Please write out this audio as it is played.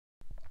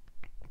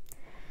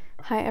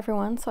Hi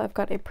everyone, so I've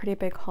got a pretty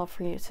big haul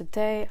for you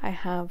today. I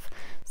have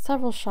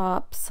several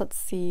shops. Let's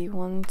see,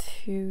 1,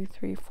 2,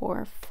 3,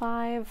 4,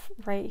 5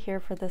 right here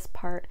for this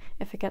part.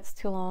 If it gets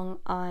too long,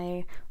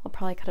 I will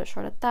probably cut it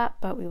short at that,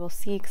 but we will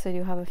see because I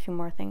do have a few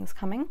more things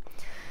coming.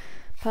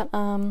 But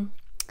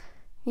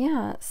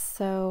yeah,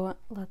 so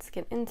let's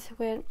get into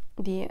it.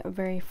 The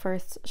very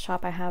first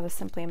shop I have is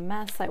Simply a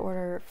Mess. I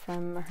order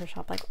from her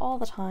shop like all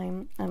the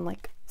time. I'm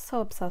like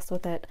so obsessed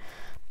with it.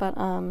 But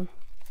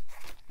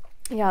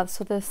yeah,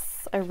 so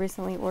this I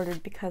recently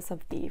ordered because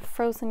of the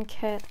Frozen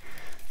kit,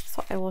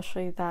 so I will show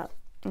you that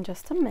in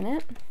just a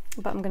minute,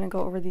 but I'm gonna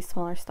go over the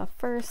smaller stuff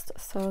first.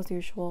 So as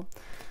usual,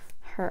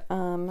 her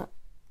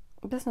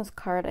business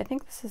card. I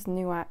think this is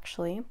new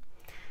actually.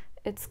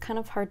 It's kind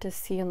of hard to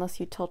see unless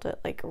you tilt it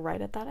like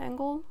right at that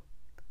angle,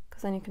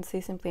 because then you can see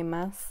Simply a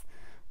Mess.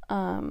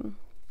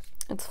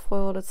 It's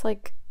foiled. It's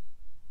like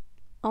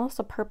almost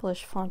a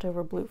purplish font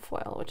over blue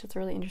foil, which is a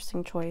really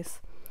interesting choice.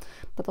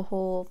 But the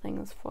whole thing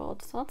is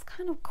foiled, so that's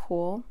kind of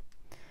cool.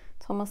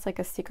 It's almost like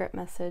a secret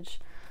message.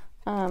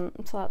 So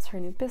that's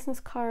her new business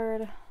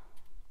card.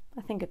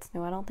 I think it's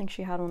new. I don't think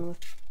she had one with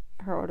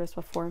her orders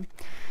before.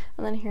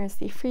 And then here's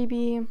the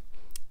freebie.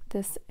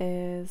 This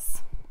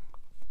is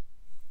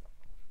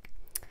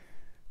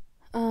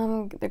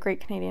the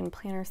Great Canadian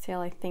Planner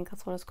Sale. I think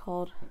that's what it's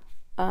called.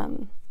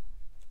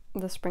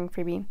 The spring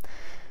freebie.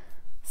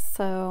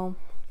 So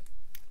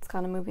it's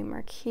got a movie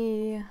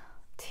marquee,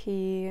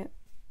 tea,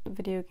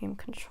 video game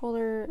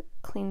controller,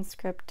 clean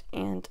script,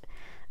 and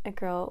a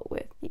girl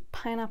with the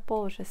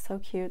pineapple, which is so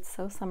cute,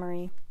 so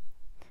summery,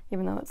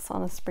 even though it's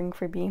on a spring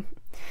freebie.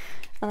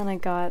 And then I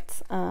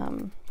got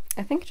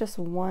I think just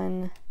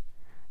one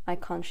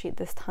icon sheet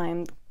this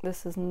time.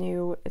 This is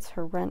new. It's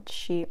her rent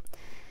sheet,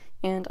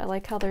 and I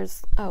like how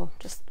there's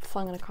just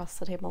flung it across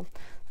the table.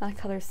 I like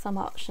how there's some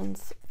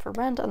options for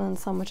rent and then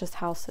some with just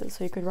houses,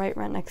 so you could write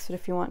rent next to it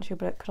if you want to,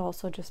 but it could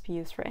also just be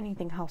used for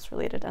anything house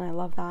related, and I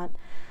love that.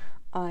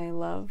 I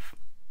love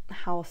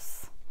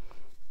house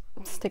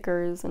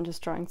stickers and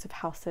just drawings of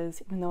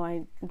houses, even though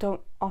I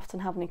don't often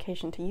have an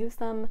occasion to use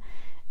them.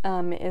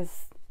 It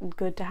is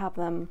good to have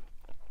them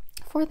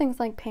for things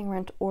like paying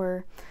rent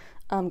or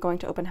going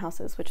to open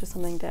houses, which is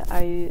something that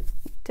I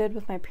did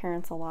with my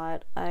parents a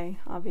lot. I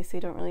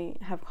obviously don't really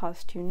have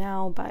cause to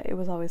now, but it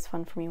was always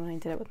fun for me when I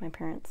did it with my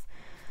parents.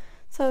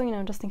 So, you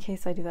know, just in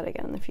case I do that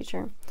again in the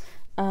future.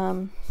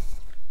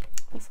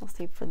 This I'll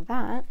save for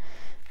that.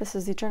 This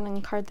is the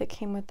journaling card that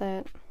came with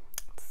it.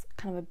 It's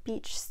kind of a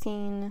beach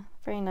scene.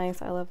 Very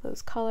nice. I love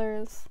those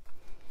colors.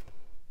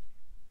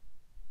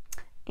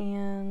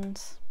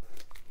 And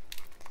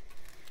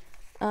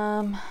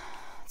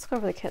let's go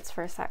over the kits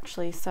first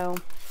actually. So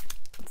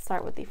let's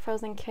start with the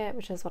Frozen kit,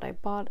 which is what I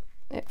bought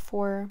it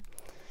for.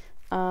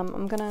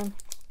 I'm gonna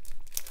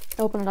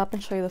open it up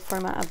and show you the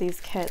format of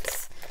these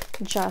kits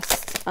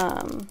just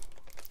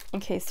in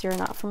case you're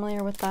not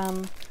familiar with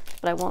them,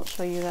 but I won't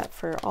show you that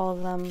for all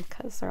of them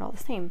because they're all the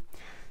same.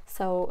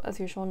 So as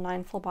usual,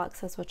 9 full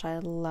boxes, which I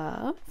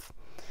love.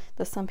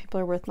 The Some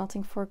People Are Worth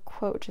Nothing For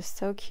quote, which is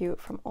so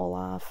cute, from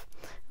Olaf.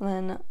 And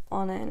then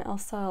Anna and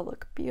Elsa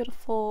look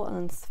beautiful, and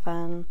then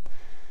Sven.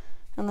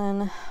 And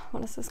then,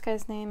 what is this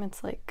guy's name?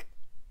 It's like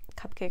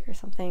Cupcake or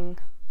something.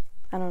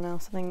 I don't know,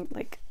 something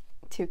like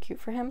too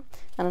cute for him.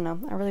 I don't know.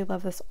 I really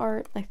love this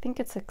art. I think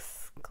it's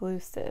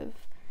exclusive.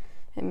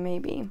 It may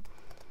be.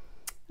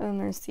 And then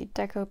there's the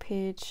deco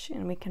page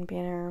and weekend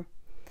banner,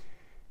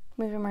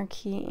 movie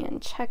marquee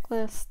and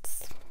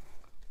checklists,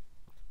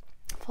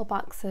 full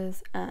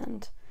boxes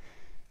and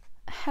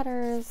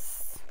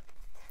headers,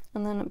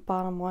 and then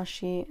bottom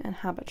washi and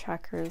habit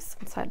trackers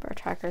and sidebar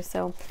trackers.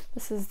 So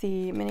this is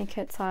the mini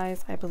kit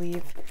size, I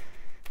believe,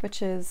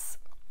 which is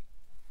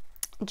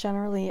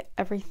generally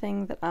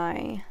everything that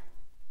I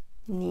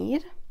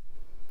need.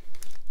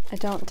 I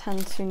don't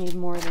tend to need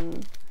more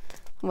than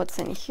what's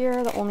in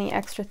here. The only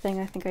extra thing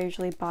I think I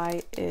usually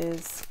buy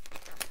is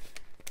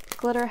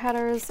glitter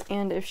headers,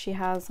 and if she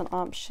has an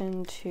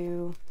option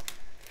to,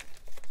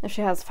 if she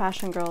has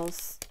Fashion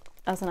Girls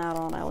as an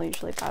add-on, I'll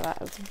usually buy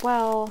that as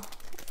well.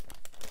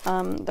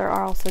 There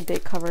are also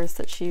date covers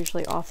that she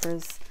usually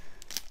offers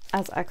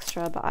as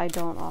extra, but I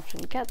don't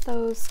often get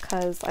those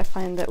because I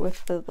find that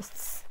with the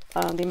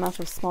amount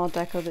of small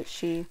deco that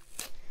she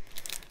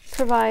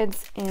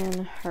provides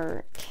in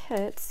her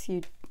kits,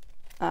 you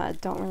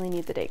don't really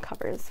need the date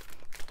covers,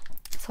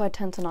 so I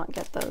tend to not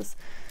get those.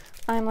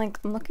 I'm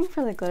looking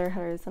for the glitter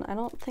headers, and I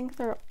don't think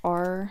there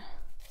are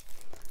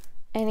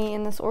any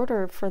in this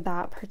order for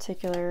that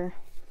particular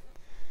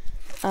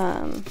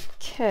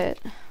kit,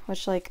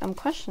 which I'm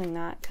questioning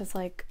that, because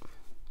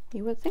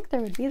you would think there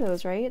would be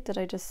those, right? Did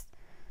I just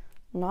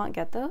not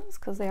get those?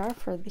 Because they are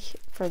for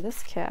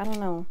this kit. I don't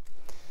know.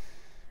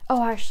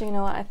 Oh, actually, you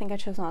know what? I think I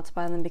chose not to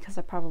buy them because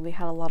I probably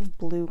had a lot of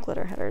blue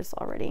glitter headers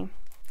already.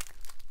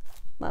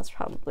 That's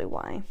probably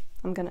why.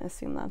 I'm gonna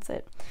assume that's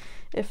it.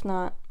 If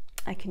not,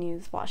 I can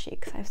use washi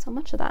because I have so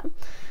much of that.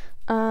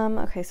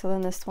 Okay, so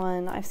then this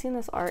one, I've seen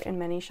this art in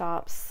many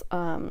shops,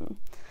 and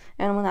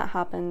when that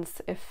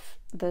happens, if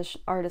the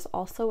art is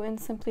also in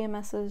Simply a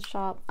Mess's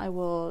shop, I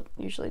will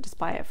usually just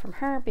buy it from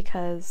her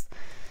because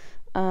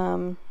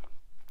I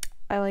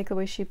like the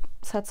way she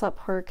sets up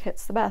her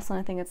kits the best, and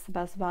I think it's the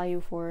best value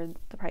for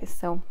the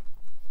price.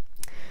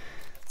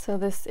 So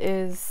this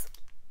is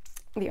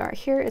the art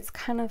here. It's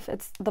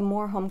the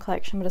More Home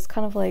collection, but it's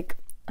kind of like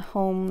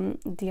home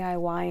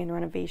DIY and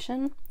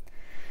renovation.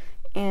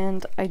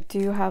 And I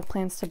do have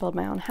plans to build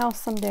my own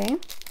house someday,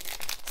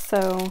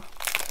 so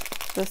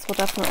this will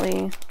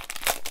definitely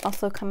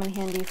also come in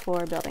handy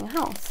for building a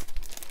house,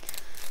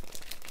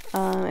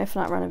 if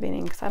not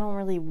renovating, because I don't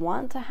really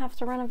want to have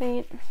to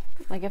renovate.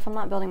 Like, if I'm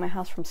not building my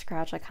house from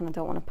scratch, I kind of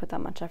don't want to put that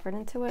much effort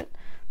into it,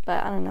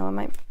 but I don't know,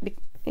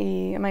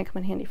 it might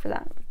come in handy for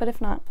that. But if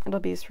not, it'll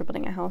be used for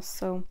building a house.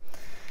 So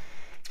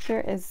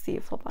here is the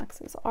Full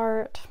Boxes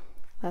art.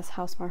 Less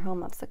House, More Home,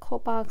 that's the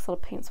quote box. Little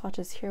paint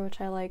swatches here,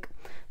 which I like.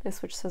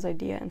 This, which says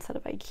Idea instead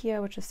of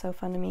IKEA, which is so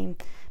fun to me.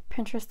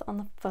 Pinterest on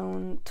the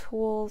phone,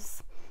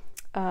 tools,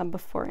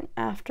 before and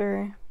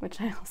after, which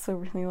I also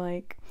really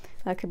like.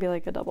 That could be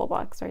like a double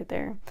box right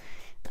there.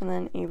 And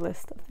then a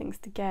list of things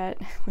to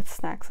get with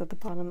snacks at the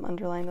bottom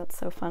underlined. That's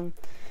so fun.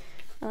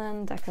 And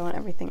then deco and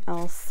everything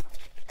else.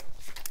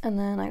 And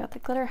then I got the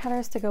glitter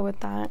headers to go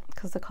with that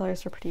because the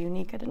colors are pretty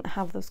unique. I didn't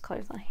have those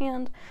colors on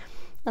hand.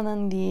 And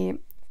then the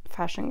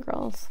Fashion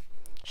Girls.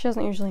 She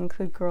doesn't usually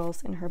include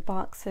girls in her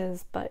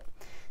boxes, but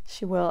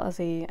she will as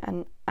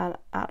an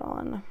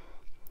add-on.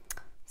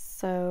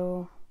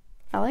 So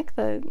I like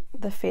the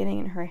fading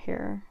in her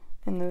hair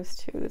in those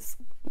two. It's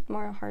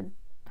more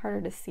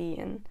harder to see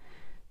in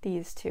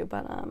these two,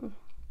 but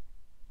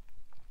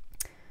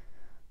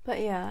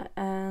yeah,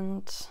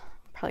 and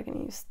I'm probably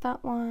gonna use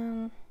that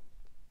one.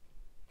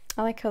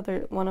 I like how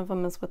one of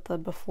them is with the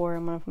before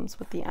and one of them is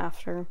with the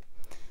after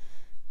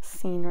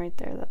scene right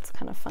there. That's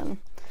kind of fun.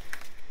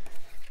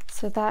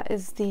 So that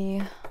is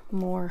the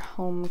More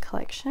Home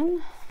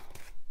collection.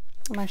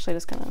 I'm actually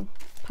just gonna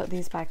put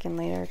these back in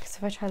later because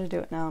if I try to do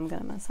it now, I'm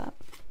gonna mess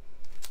up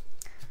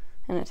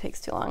and it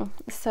takes too long.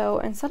 So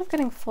instead of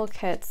getting full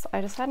kits, I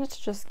decided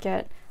to just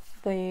get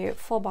the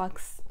full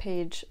box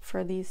page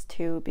for these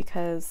two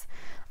because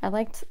I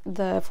liked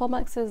the full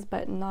boxes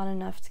but not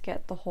enough to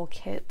get the whole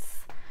kits.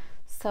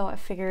 So I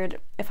figured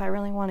if I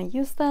really want to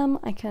use them,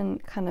 I can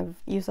kind of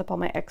use up all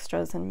my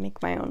extras and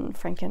make my own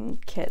Franken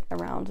kit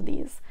around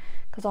these,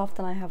 because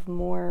often I have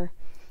more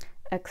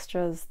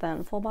extras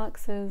than full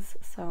boxes,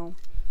 so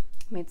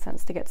it made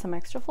sense to get some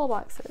extra full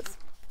boxes.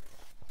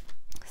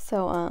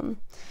 So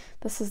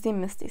this is the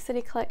Misty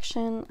City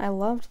collection. I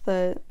loved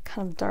the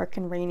kind of dark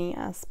and rainy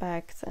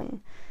aspects,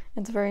 and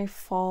it's a very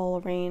fall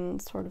rain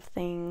sort of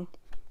thing,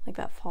 like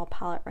that fall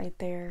palette right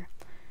there.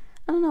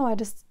 I don't know, I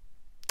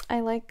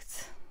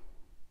liked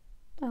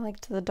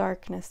the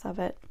darkness of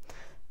it.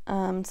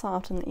 It's not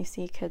often that you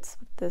see kids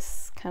with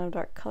this kind of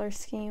dark color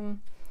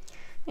scheme.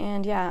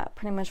 And yeah,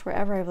 pretty much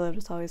wherever I've lived,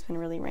 it's always been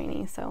really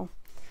rainy, so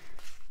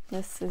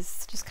this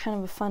is just kind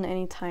of a fun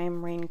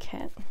anytime rain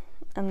kit.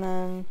 And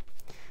then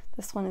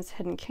this one is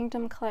Hidden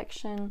Kingdom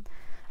collection.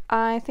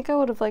 I think I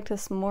would have liked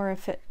this more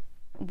if it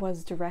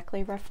was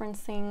directly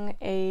referencing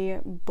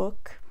a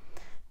book.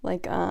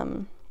 Like, I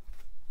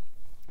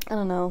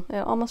don't know, it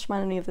almost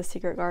reminded me of The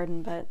Secret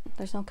Garden, but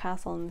there's no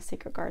castle in The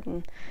Secret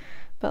Garden.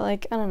 But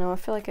like, I don't know, I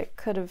feel like it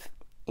could have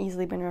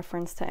easily been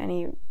referenced to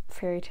any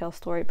fairy tale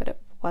story, but it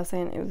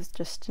wasn't. It was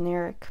just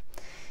generic.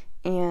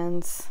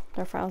 And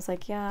therefore I was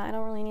like, yeah, I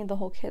don't really need the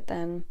whole kit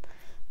then.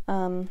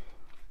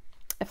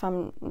 If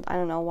I'm, I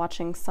don't know,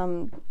 watching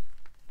some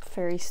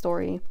fairy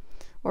story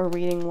or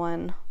reading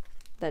one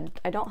that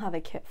I don't have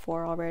a kit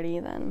for already,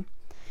 then,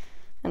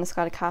 and it's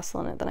got a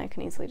castle in it, then I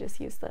can easily just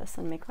use this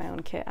and make my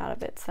own kit out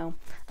of it. So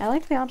I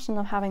like the option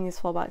of having these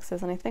full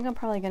boxes, and I think I'm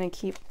probably going to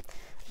keep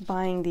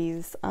buying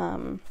these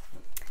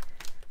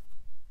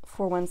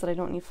for ones that I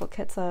don't need full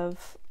kits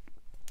of.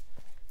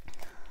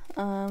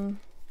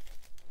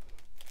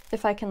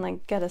 If I can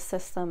like get a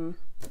system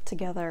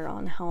together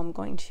on how I'm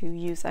going to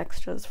use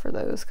extras for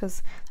those,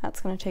 because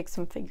that's going to take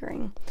some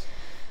figuring.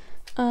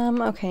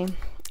 Okay,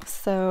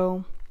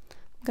 so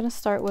I'm going to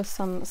start with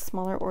some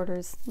smaller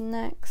orders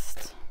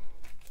next.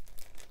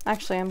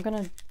 Actually, I'm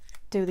going to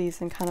do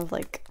these in kind of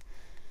like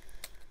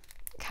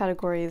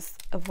categories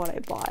of what I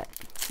bought.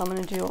 So I'm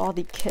going to do all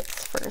the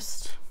kits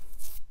first.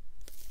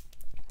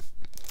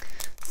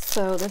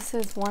 So this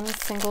is one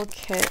single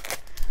kit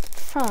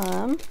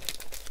from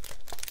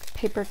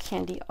Paper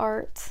Candy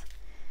Art.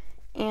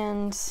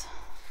 And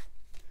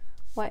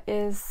what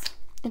is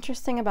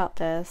interesting about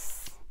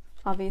this,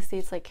 obviously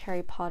it's like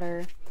Harry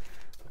Potter,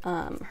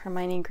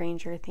 Hermione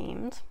Granger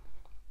themed.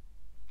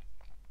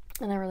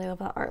 And I really love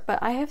that art. But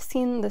I have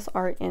seen this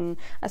art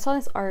I saw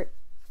this art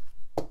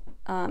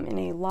in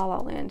a La La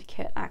Land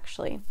kit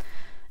actually.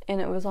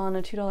 And it was on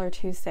a $2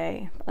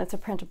 Tuesday. It's a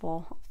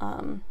printable,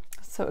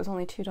 so it was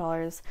only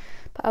 $2.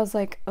 But I was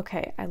like,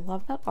 okay, I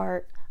love that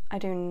art. I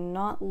do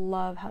not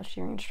love how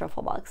she arranged her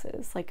full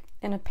boxes. Like,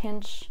 in a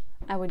pinch,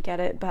 I would get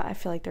it, but I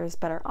feel like there's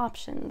better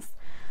options.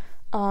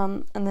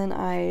 And then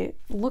I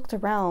looked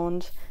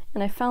around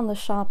and I found the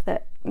shop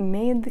that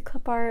made the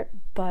clip art,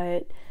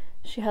 but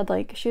she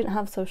didn't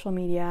have social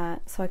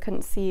media, so I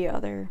couldn't see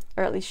other,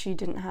 or at least she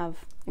didn't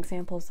have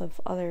examples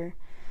of other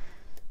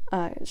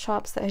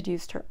shops that had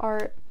used her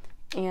art,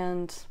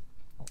 and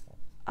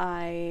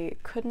I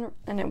couldn't,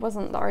 and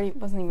the art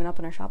wasn't even up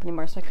in her shop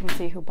anymore, so I couldn't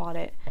see who bought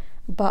it.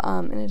 But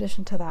in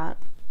addition to that,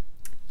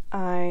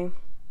 I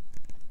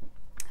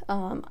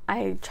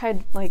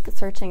tried like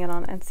searching it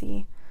on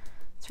Etsy,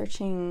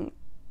 searching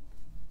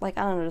like,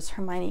 I don't know, just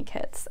Hermione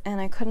kits, and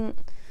I couldn't,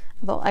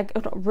 well, I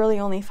could really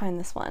only find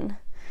this one.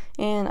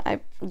 And I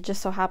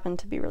just so happened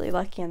to be really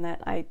lucky in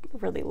that I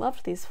really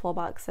loved these full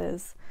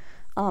boxes.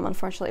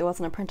 Unfortunately, it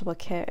wasn't a printable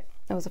kit,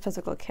 it was a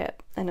physical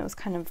kit, and it was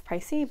kind of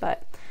pricey,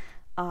 but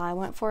I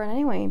went for it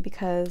anyway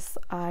because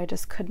I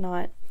just could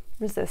not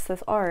resist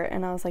this art,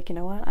 and I was like, you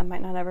know what, I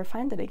might not ever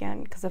find it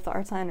again, because if the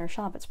art's not in her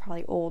shop, it's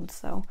probably old,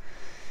 so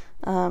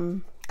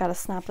gotta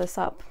snap this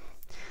up.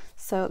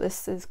 So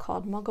this is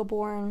called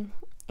Muggleborn,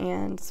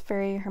 and it's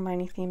very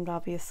Hermione themed,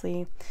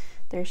 obviously.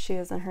 There she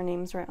is, and her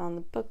name's right on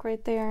the book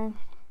right there,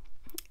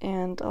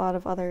 and a lot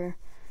of other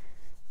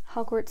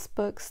Hogwarts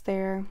books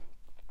there.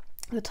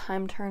 The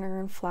Time Turner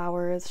and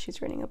flowers,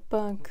 she's reading a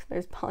book.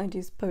 There's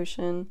Polyjuice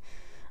Potion,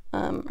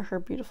 her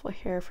beautiful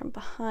hair from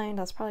behind,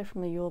 that's probably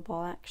from the Yule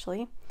Ball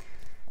actually,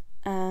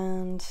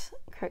 and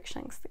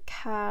Crookshanks the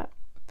cat,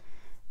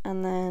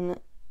 and then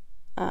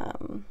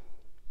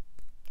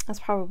that's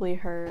probably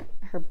her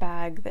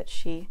bag that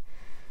she,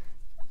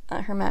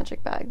 her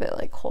magic bag that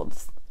like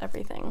holds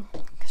everything,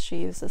 because she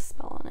used this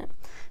spell on it,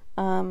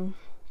 and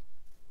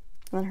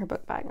then her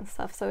book bag and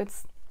stuff. So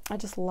I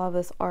just love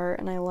this art,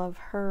 and I love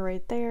her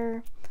right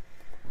there.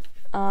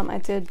 I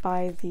did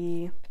buy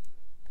the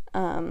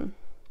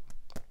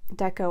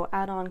deco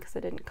add-on because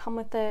it didn't come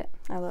with it.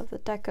 I love the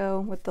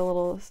deco with the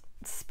little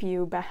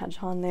spew badge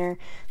on there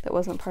that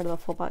wasn't part of the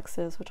full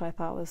boxes, which I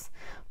thought was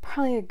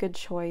probably a good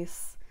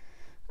choice.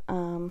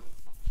 And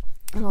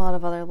a lot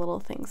of other little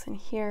things in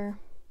here.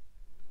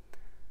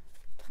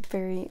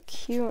 Very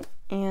cute,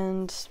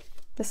 and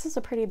this is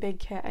a pretty big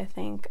kit, I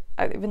think,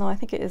 even though I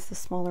think it is the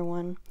smaller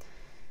one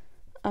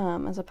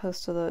as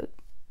opposed to the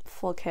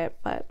full kit,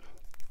 but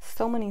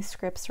so many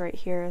scripts right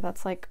here.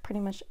 That's like pretty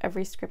much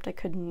every script I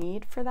could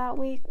need for that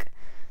week,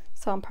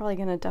 so I'm probably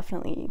gonna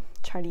definitely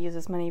try to use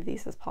as many of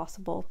these as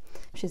possible.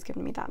 She's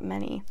given me that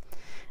many.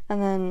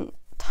 And then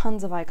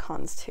tons of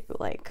icons too.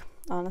 Like,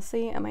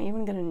 honestly, am I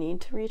even gonna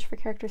need to reach for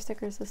character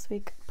stickers this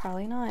week?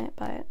 Probably not,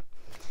 but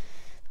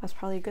that's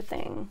probably a good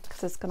thing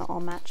because it's gonna all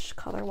match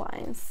color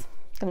wise.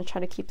 I'm gonna try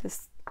to keep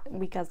this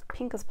week as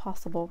pink as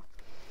possible.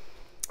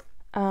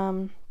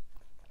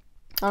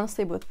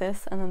 Honestly, with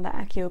this and then the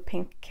Accio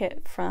pink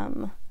kit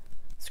from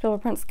Scribble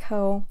Prints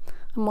Co.,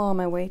 I'm well on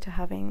my way to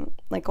having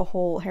like a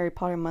whole Harry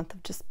Potter month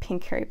of just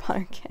pink Harry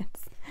Potter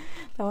kits.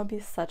 That would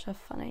be such a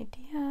fun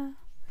idea.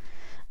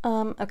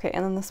 Okay,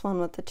 and then this one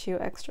with the 2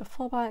 extra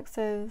full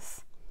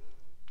boxes.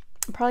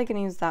 I'm probably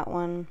gonna use that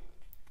one.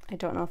 I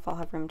don't know if I'll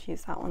have room to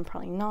use that one,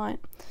 probably not.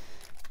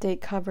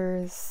 Date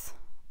covers,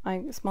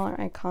 smaller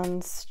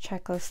icons,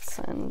 checklists,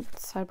 and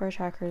sidebar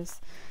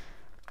trackers.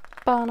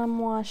 Bottom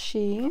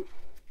washi.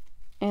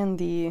 And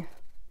the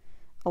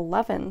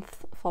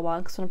 11th full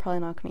box, which I'm probably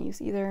not going to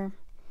use either.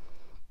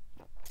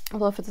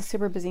 Although if it's a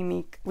super busy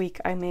week,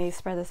 I may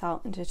spread this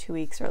out into 2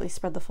 weeks, or at least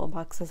spread the full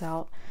boxes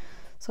out.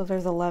 So if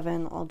there's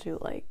 11, I'll do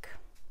like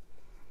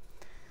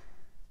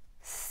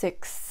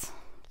 6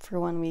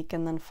 for 1 week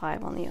and then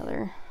 5 on the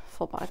other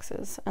full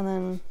boxes. And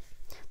then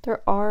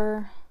there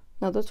are,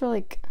 no, those are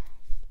like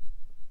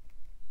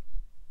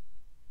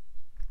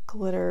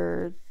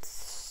glitter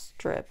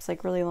strips,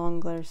 like really long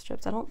glitter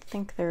strips. I don't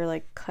think they're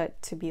like cut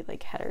to be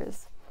like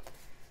headers,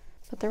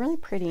 but they're really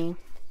pretty.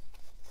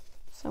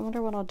 So I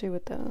wonder what I'll do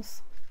with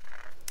those.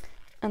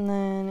 And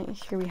then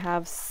here we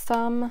have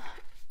some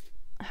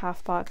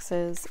half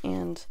boxes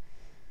and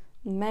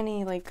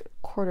many like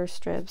quarter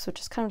strips, which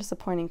is kind of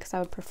disappointing because I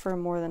would prefer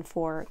more than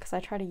 4 because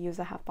I try to use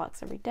a half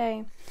box every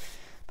day,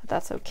 but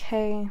that's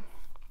okay.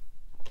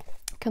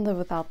 Can live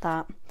without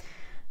that.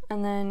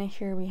 And then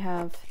here we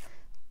have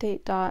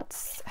date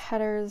dots,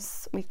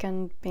 headers,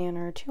 weekend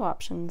banner, 2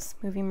 options,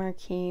 movie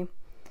marquee,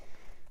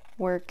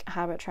 work,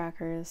 habit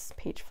trackers,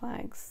 page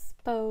flags,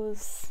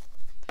 bows.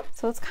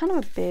 So it's kind of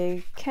a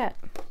big kit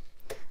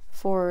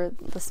for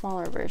the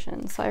smaller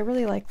version, so I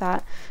really like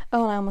that.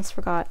 Oh, and I almost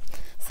forgot.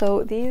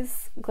 So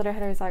these glitter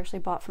headers I actually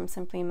bought from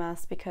Simply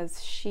Mess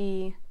because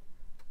she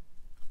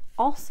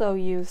also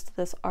used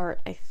this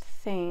art, I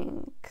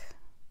think.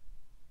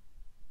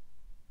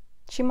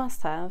 She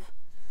must have.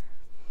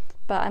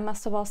 But I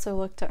must have also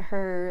looked at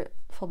her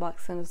full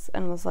boxes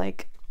and was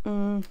like,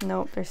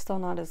 nope, they're still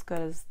not as good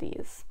as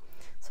these.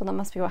 So that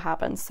must be what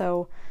happened.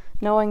 So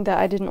knowing that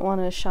I didn't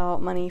want to shell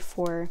out money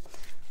for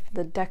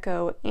the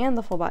deco and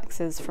the full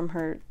boxes from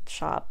her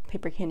shop,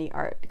 Paper Candy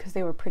Art, because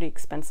they were pretty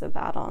expensive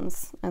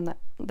add-ons, and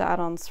the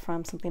add-ons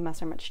from Simply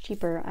Mess are much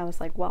cheaper, I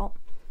was like, well,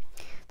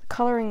 the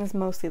coloring is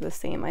mostly the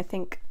same. I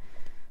think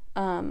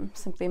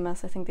Simply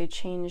Mess, I think they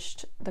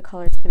changed the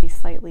colors to be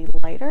slightly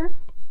lighter.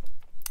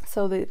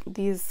 So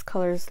these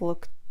colors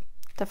look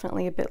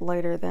definitely a bit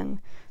lighter than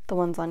the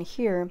ones on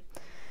here,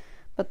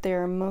 but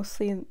they're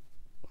mostly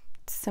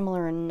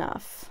similar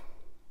enough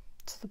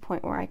to the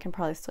point where I can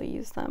probably still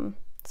use them.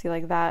 See,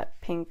 like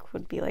that pink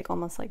would be like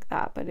almost like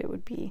that, but it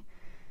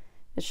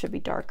should be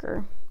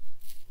darker.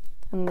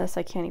 And this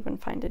I can't even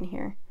find in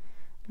here,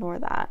 nor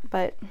that.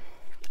 But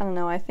I don't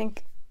know, I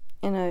think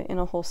in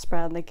a whole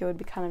spread, like it would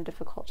be kind of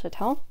difficult to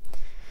tell.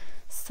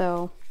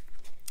 So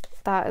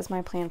that is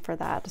my plan for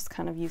that, just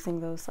kind of using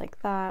those like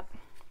that.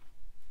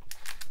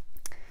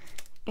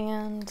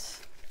 And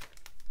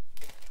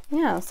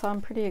yeah, so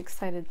I'm pretty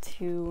excited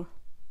to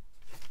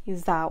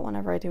use that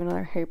whenever I do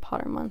another Harry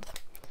Potter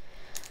month.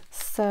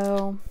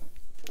 So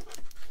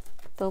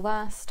the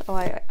last, oh,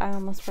 I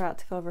almost forgot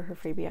to go over her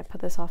freebie. I put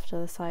this off to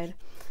the side.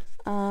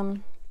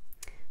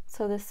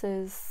 So this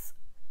is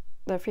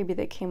the freebie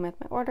that came with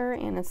my order,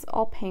 and it's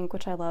all pink,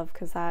 which I love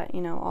because that,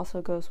 you know,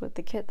 also goes with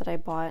the kit that I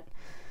bought.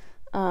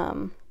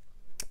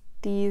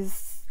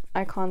 These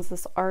icons,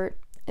 this art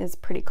is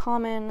pretty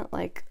common.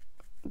 Like,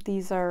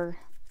 these are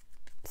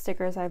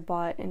stickers I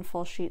bought in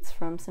full sheets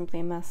from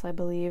Simply a Mess, I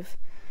believe.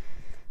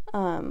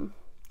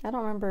 I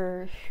don't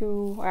remember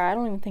who, or I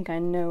don't even think I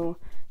know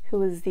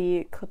who is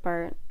the clip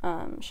art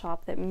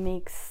shop that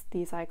makes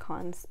these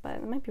icons, but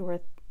it might be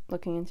worth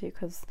looking into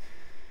because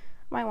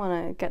I might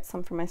want to get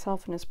some for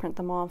myself and just print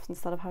them off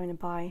instead of having to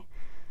buy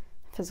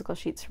physical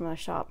sheets from other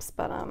shops.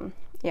 But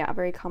yeah,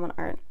 very common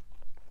art.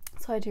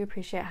 So I do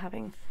appreciate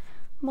having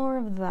more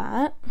of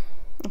that.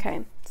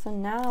 Okay, so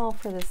now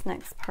for this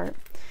next part,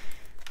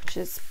 which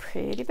is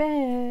pretty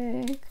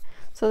big.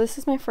 So this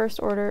is my first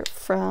order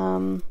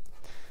from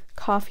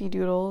Coffee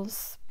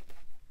Doodles.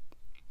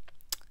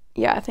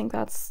 Yeah, I think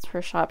that's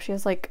her shop. She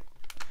has like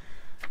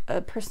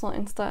a personal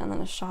Insta and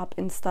then a shop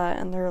Insta,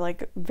 and they're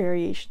like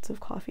variations of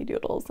Coffee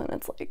Doodles, and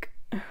it's like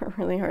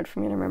really hard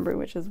for me to remember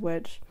which is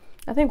which.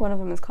 I think one of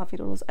them is Coffee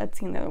Doodles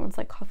Etsy and the other one's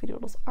like Coffee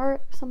Doodles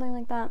Art or something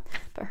like that.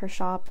 But her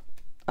shop,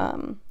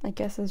 I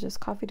guess, is just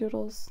Coffee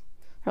Doodles,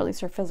 or at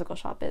least her physical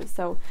shop is.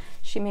 So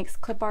she makes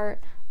clip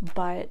art,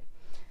 but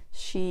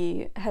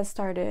she has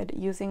started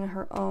using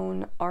her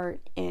own art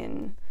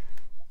in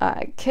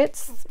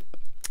kits,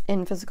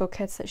 in physical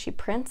kits that she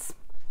prints.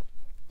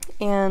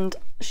 And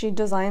she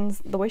designs,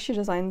 the way she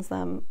designs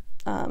them,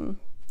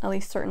 at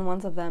least certain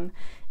ones of them,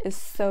 is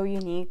so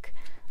unique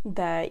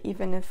that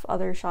even if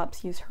other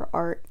shops use her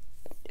art,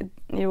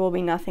 it will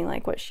be nothing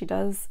like what she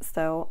does.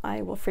 So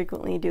I will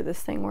frequently do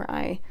this thing where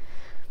I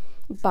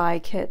buy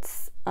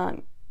kits,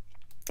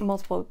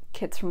 multiple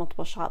kits from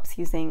multiple shops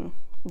using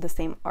the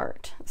same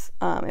art,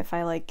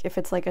 if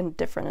it's like a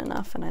different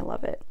enough and I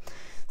love it.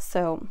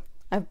 So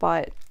I've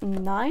bought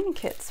 9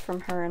 kits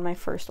from her in my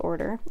first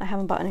order. I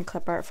haven't bought any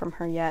clip art from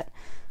her yet.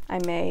 I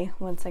may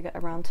once I get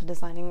around to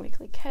designing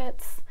weekly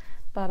kits,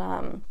 but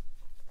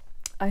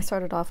I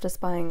started off just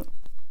buying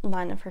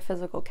 9 of her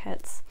physical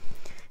kits,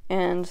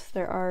 and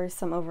there are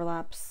some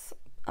overlaps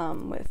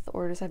with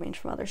orders I've made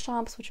from other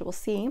shops, which you will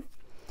see.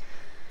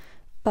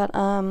 But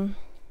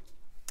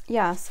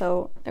yeah,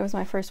 so it was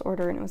my first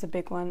order and it was a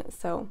big one.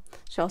 So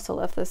she also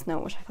left this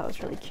note, which I thought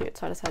was really cute,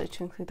 so I decided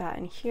to include that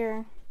in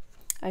here.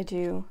 I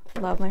do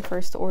love my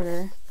first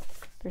order.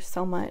 There's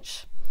so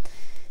much,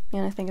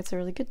 and I think it's a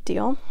really good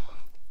deal.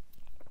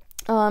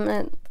 And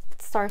it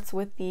starts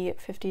with the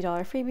 $50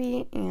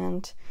 freebie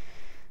and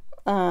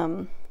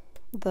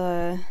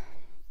the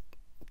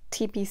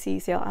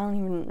TPC sale. I don't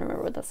even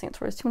remember what that stands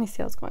for. There's too many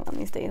sales going on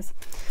these days.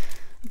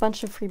 A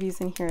bunch of freebies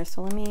in here,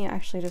 so let me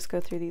actually just go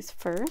through these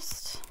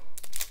first,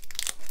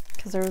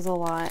 because there was a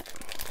lot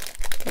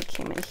that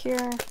came in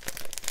here.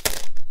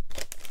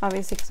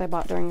 Obviously, because I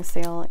bought during a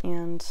sale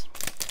and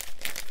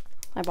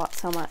I bought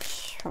so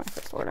much for my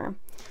first order.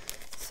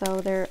 So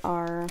there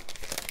are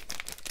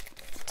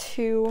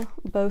 2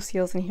 bow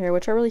seals in here,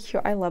 which are really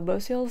cute. I love bow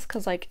seals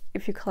because, like,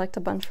 if you collect a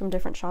bunch from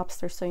different shops,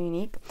 they're so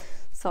unique.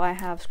 So I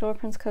have Scribble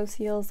Prints Co.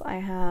 seals. I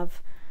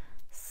have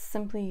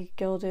Simply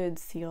Gilded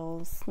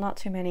seals. Not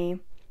too many.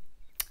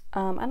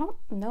 I don't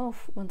know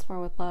if Once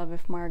More With Love,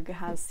 if Marg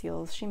has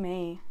seals. She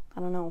may. I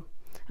don't know.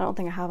 I don't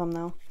think I have them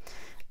though.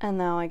 And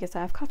now I guess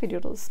I have Coffee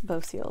Doodles bow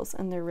seals,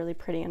 and they're really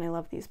pretty, and I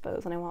love these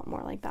bows, and I want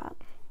more like that.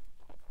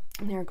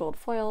 And they're gold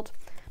foiled,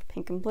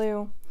 pink and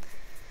blue.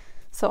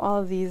 So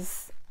all of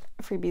these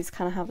freebies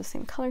kind of have the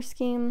same color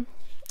scheme.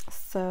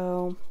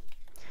 So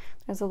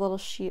there's a little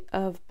sheet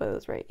of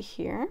bows right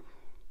here.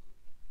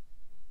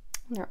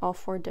 And they're all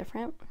 4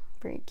 different.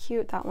 Very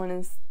cute. That one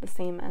is the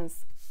same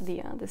as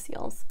the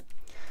seals.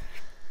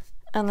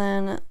 And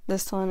then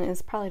this one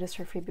is probably just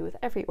her freebie with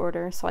every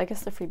order. So I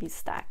guess the freebies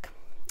stack.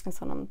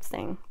 That's what I'm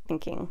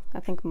thinking. I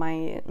think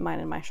mine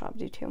and my shop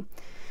do too.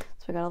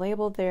 So we got a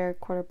label there,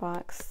 quarter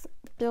box,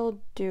 bill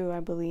due, I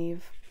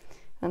believe,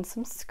 and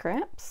some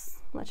scripts.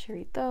 Let you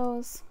read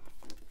those.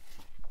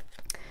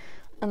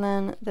 And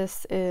then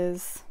this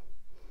is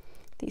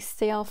the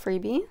sale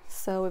freebie.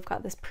 So we've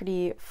got this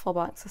pretty full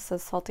box that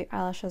says Salty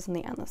Eyelashes in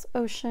the Endless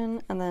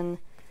Ocean, and then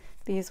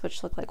these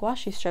which look like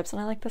washi strips,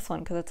 and I like this one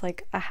because it's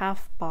like a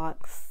half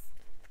box,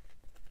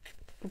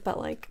 but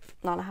like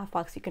not a half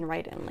box you can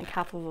write in, like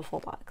half of a full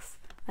box.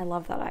 I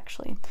love that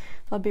actually.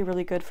 That'd be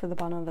really good for the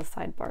bottom of a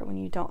sidebar when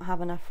you don't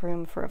have enough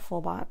room for a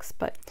full box,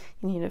 but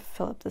you need to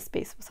fill up the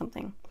space with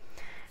something.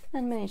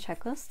 And mini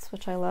checklists,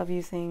 which I love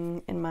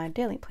using in my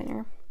daily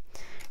planner.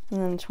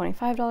 And then the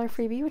 $25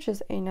 freebie, which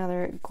is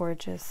another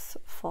gorgeous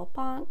full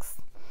box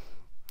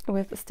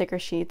with sticker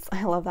sheets.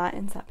 I love that.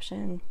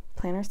 Inception,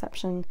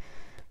 Plannerception,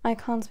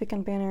 icons,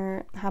 weekend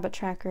banner, habit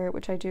tracker,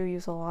 which I do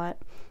use a lot,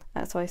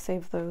 so I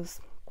save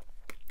those.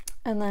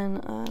 And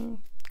then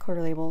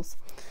quarter labels.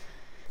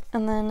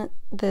 And then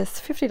this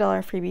 $50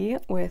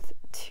 freebie with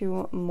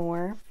 2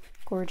 more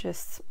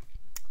gorgeous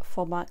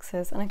full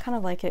boxes. And I kind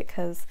of like it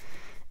because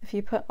if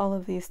you put all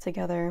of these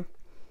together,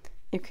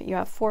 you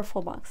have 4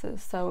 full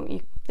boxes. So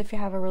if you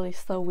have a really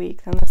slow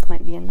week, then this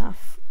might be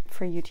enough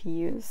for you to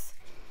use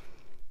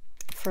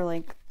for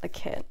like a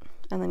kit.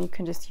 And then you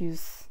can just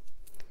use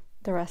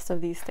the rest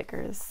of these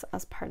stickers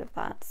as part of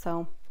that.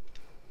 So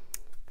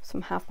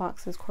some half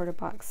boxes, quarter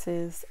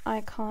boxes,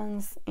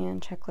 icons,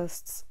 and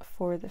checklists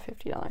for the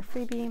 $50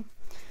 freebie.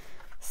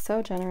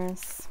 So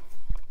generous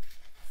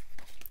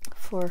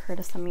for her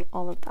to send me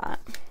all of that.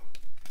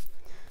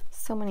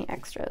 So many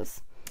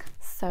extras.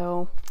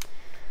 So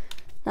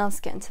now let's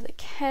get into the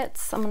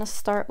kits. I'm gonna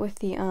start with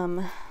the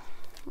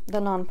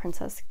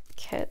non-princess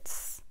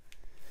kits,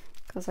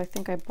 because I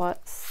think I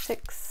bought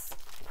 6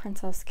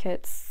 princess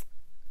kits,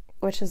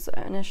 which is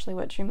initially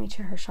what drew me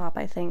to her shop,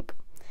 I think,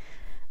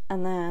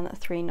 and then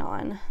 3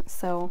 non.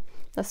 So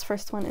this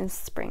first one is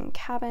Spring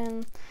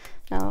Cabin.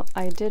 Now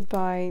I did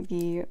buy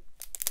the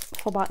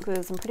full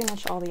boxes and pretty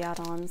much all the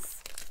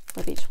add-ons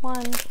with each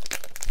one,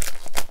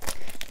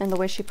 and the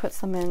way she puts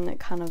them in, it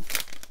kind of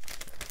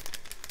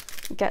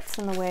gets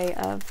in the way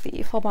of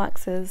the full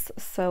boxes.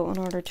 So in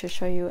order to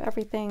show you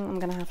everything, I'm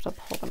gonna have to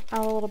pull them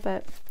out a little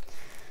bit.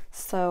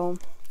 So,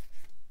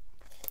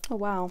 oh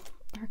wow,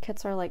 her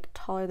kits are like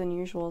taller than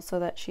usual so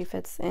that she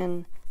fits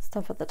in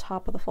stuff at the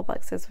top of the full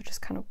boxes, which is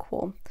kind of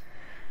cool.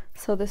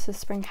 So this is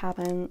Spring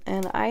Cabin,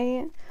 and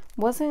I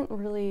wasn't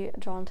really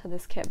drawn to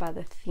this kit by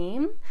the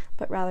theme,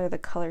 but rather the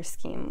color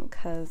scheme,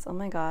 because oh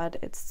my god,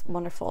 it's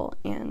wonderful,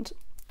 and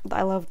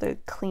I love the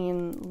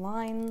clean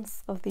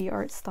lines of the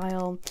art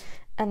style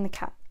and the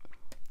cat.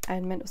 I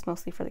admit it was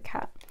mostly for the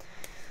cat,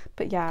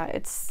 but yeah,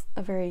 it's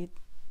a very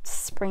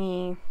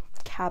springy,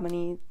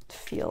 cabin-y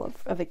feel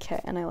of a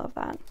kit, and I love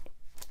that.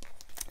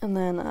 And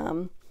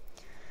then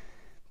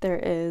there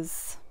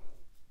is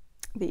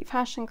the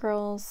Fashion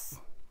Girls,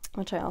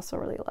 which I also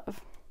really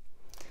love.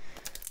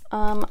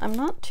 I'm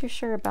not too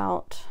sure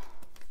about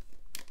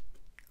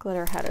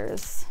glitter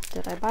headers.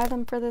 Did I buy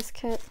them for this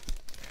kit?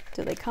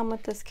 Do they come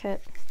with this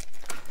kit?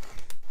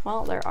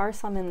 Well, there are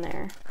some in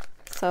there,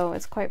 so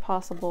it's quite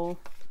possible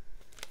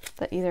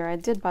that either I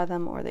did buy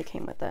them or they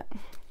came with it.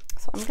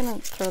 So I'm gonna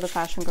throw the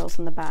Fashion Girls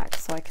in the back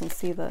so I can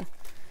see the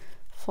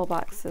full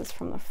boxes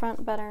from the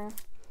front better.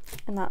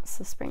 And that's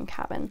the Spring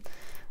Cabin.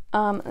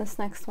 This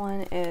next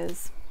one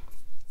is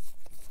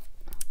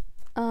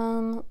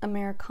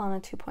Americana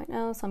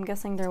 2.0. So I'm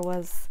guessing there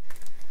was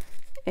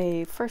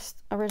a first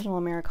original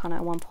Americana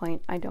at one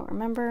point. I don't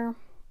remember.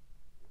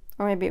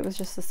 Or maybe it was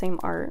just the same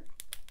art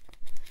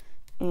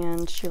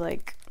and she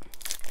like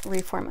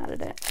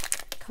reformatted it,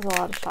 because a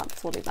lot of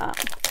shops will do that.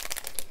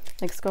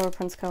 Like Scover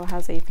Prince Co.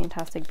 has a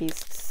Fantastic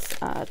Beasts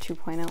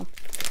 2.0.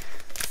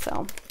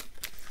 So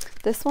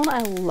this one, I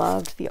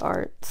loved the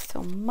art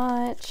so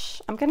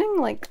much. I'm getting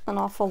like an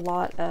awful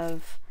lot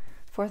of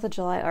 4th of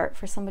July art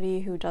for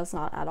somebody who does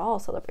not at all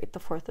celebrate the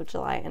 4th of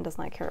July and does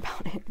not care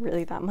about it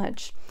really that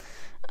much.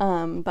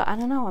 But I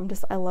don't know,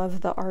 I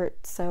love the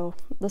art. So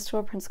the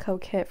Scover Prince Co.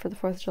 kit for the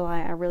 4th of July,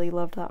 I really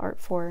loved that art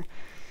for,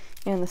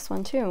 and this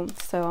one too.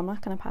 So I'm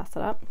not going to pass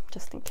it up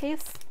just in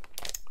case.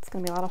 It's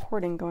going to be a lot of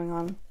hoarding going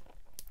on.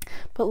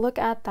 But look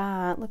at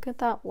that. Look at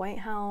that White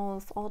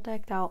House all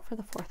decked out for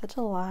the 4th of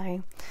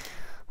July.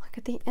 Look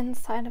at the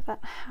inside of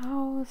that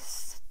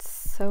house. It's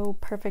so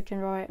perfect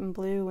and white and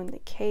blue, and the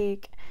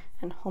cake,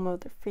 and home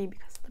of the free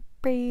because of the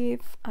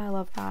brave. I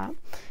love that.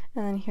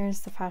 And then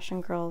here's the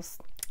Fashion Girls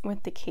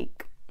with the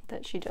cake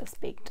that she just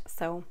baked.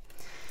 So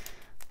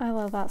I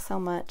love that so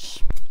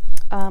much.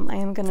 I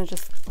am gonna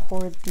just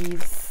hoard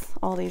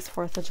all these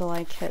 4th of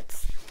July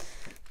kits.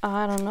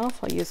 I don't know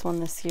if I'll use one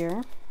this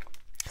year,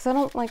 because I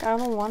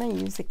don't want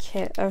to use a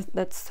kit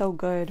that's so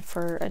good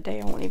for a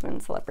day I won't even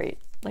celebrate,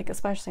 like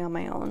especially on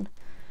my own.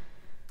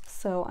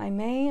 So I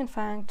may in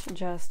fact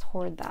just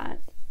hoard that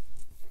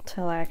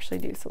till I actually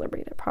do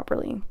celebrate it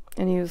properly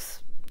and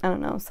use, I don't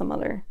know, some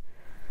other,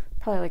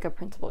 probably like a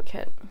printable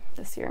kit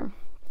this year.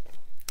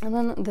 And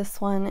then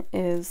this one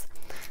is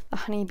the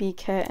Honeybee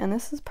kit, and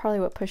this is probably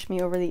what pushed me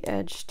over the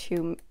edge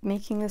to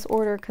making this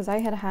order, because I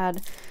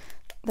had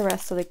the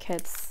rest of the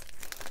kits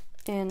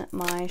in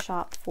my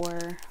shop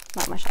for,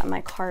 not my shop,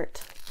 my cart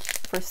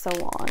for so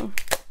long,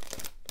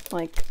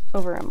 like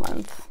over a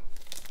month.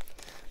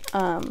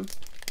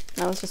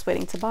 I was just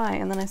waiting to buy,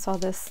 and then I saw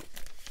this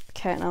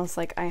kit and I was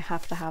like, I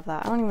have to have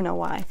that. I don't even know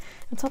why.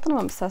 It's not that I'm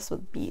obsessed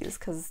with bees,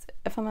 because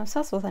if I'm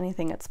obsessed with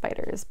anything, it's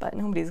spiders, but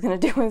nobody's gonna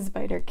do a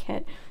spider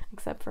kit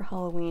except for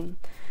Halloween.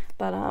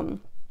 But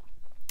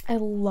I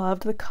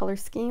loved the color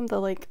scheme, the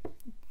like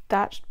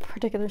that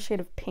particular shade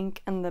of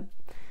pink and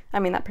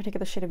that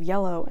particular shade of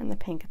yellow and the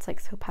pink. It's like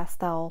so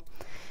pastel,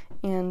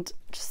 and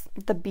just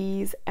the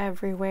bees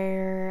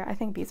everywhere. I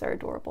think bees are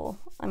adorable.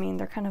 I mean,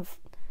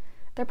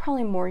 they're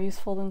probably more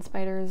useful than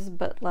spiders,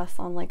 but less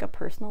on like a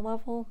personal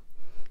level.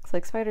 It's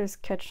like spiders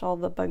catch all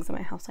the bugs in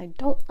my house I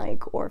don't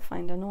like or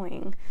find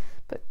annoying,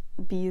 but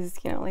bees,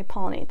 you know, they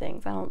pollinate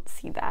things. I don't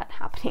see that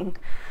happening,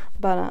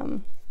 but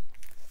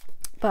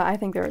I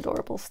think they're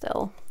adorable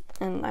still,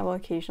 and I will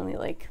occasionally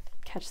like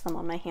catch them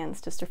on my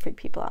hands just to freak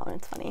people out, and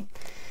it's funny.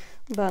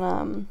 But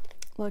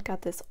look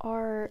at this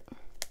art.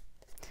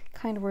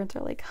 Kind words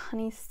are like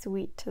honey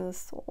sweet to the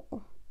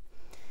soul.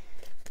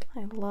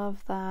 I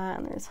love that.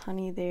 And there's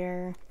honey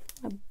there,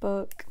 a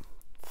book,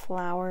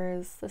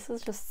 flowers. This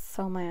is just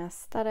so my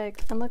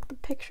aesthetic. And look, the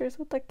pictures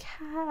with the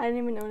cat. I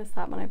didn't even notice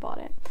that when I bought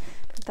it,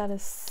 but that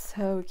is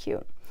so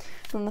cute.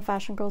 And then the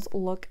fashion girls,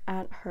 look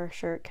at her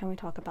shirt. Can we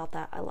talk about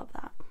that? I love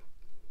that.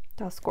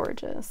 That's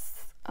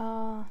gorgeous.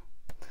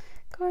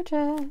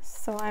 Gorgeous.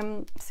 So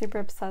I'm super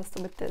obsessed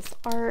with this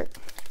art,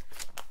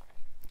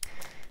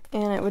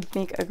 and it would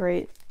make a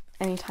great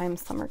anytime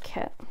summer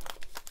kit.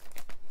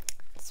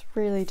 It's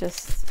really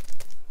just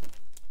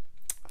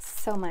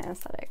so my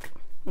aesthetic.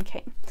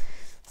 Okay,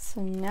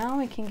 so now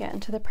we can get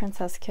into the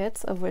princess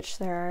kits, of which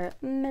there are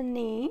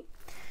many.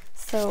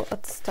 So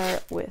let's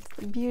start with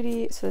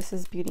Beauty. So this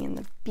is Beauty and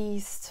the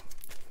Beast,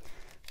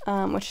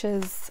 which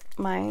is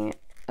my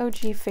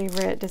OG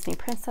favorite Disney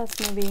princess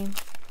movie,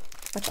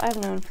 which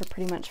I've known for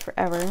pretty much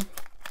forever.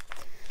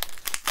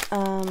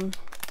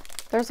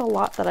 There's a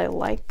lot that I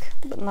like,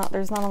 but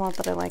there's not a lot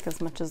that I like as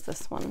much as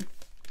this one.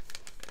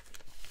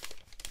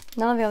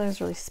 None of the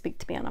others really speak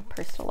to me on a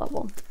personal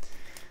level,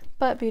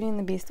 but Beauty and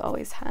the Beast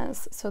always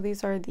has. So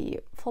these are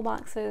the full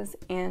boxes,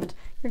 and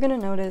you're gonna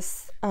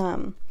notice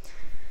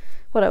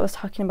what I was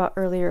talking about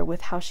earlier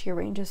with how she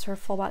arranges her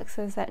full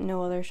boxes that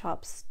no other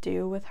shops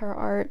do with her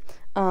art,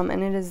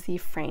 and it is the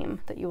frame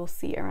that you will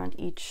see around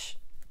each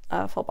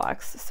full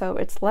box. So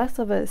it's less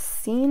of a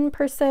scene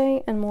per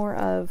se and more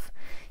of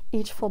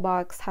each full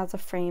box has a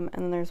frame,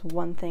 and then there's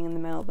one thing in the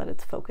middle that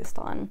it's focused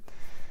on.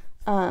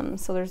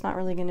 So there's not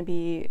really going to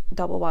be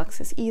double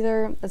boxes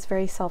either. It's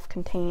very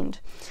self-contained,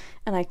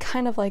 and I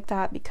kind of like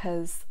that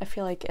because I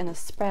feel like in a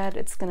spread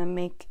it's going to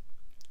make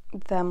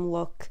them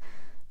look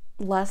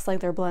less like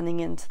they're blending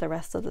into the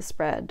rest of the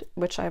spread,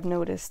 which I've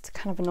noticed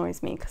kind of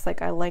annoys me, because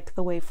like I like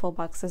the way full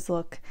boxes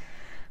look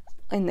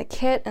in the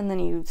kit, and then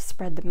you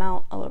spread them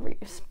out all over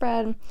your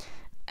spread,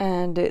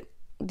 and it,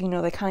 you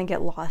know, they kind of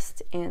get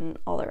lost in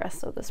all the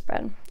rest of the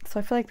spread. So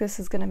I feel like this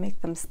is going to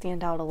make them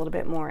stand out a little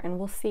bit more, and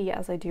we'll see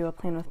as I do a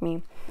plan with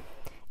me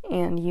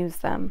and use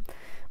them.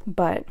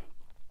 But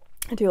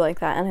I do like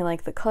that, and I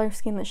like the color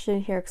scheme that she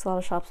did here, because a lot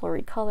of shops will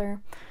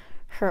recolor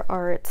her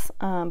art,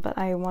 but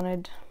I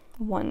wanted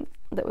one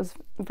that was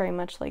very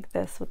much like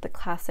this, with the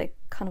classic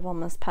kind of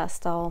almost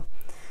pastel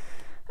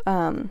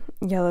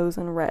yellows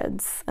and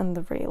reds and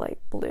the very light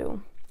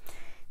blue,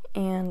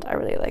 and I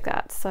really like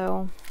that.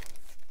 So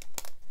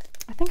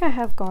I think I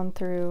have gone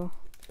through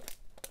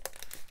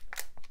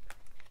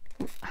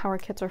how her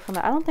kits are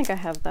formatted. I don't think I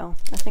have, though.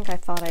 I think I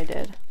thought I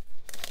did,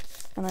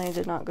 and then I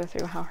did not go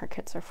through how her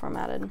kits are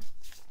formatted.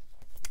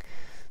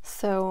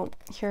 So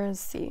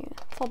here's the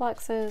full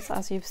boxes.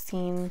 As you've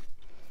seen,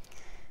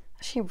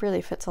 she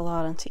really fits a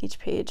lot onto each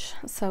page.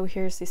 So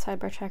here's the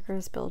sidebar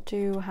trackers, bill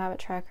due, habit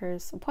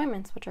trackers,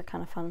 appointments, which are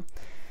kind of fun,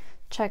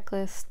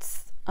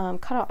 checklists,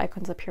 cutout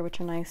icons up here,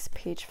 which are nice,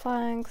 page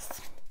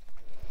flags.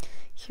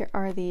 Here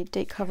are the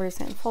date covers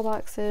and full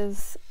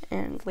boxes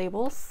and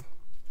labels.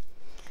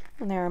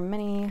 And there are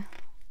many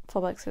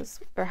full boxes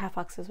or half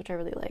boxes, which I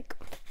really like.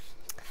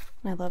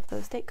 And I love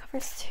those date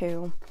covers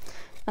too.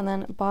 And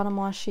then bottom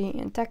washi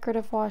and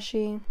decorative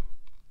washi.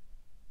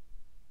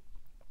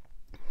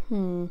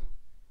 It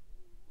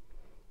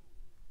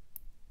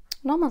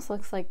almost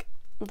looks like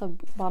the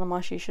bottom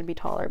washi should be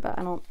taller, but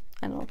I don't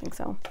think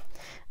so.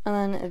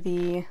 And then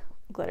the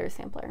glitter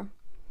sampler.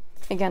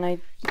 Again, I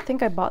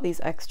think I bought these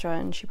extra,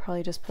 and she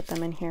probably just put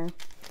them in here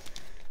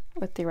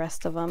with the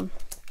rest of them.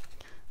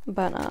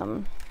 But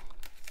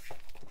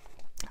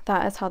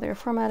that is how they're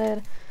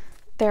formatted.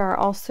 There are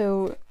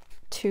also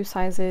 2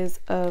 sizes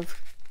of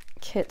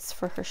kits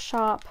for her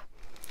shop.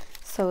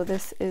 So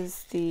this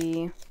is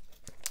the,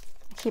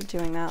 I keep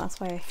doing that, that's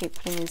why I hate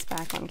putting these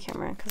back on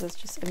camera,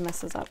 because it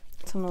messes up.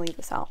 So I'm gonna leave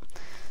this out.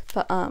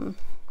 But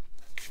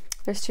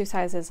there's 2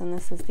 sizes, and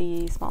this is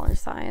the smaller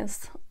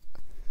size.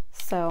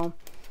 So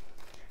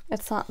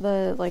it's not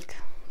the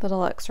the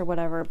deluxe or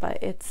whatever, but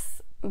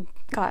it's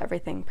got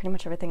everything, pretty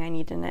much everything I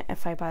need in it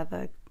if I buy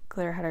the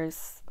glitter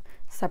headers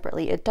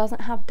separately. It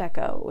doesn't have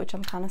deco, which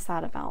I'm kind of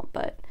sad about,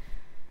 but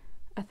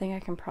I think I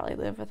can probably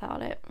live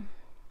without it.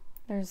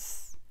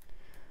 There's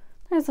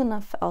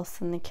enough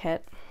else in the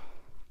kit,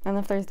 and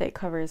if there's date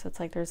covers, it's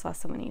like there's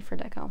less of a need for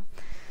deco.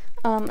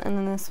 And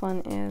then this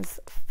one is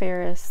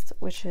Fairest,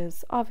 which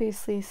is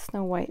obviously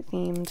Snow White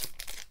themed.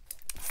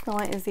 Snow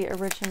White is the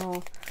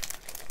original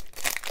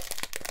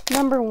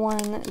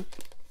 #1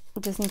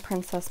 Disney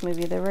princess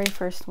movie, the very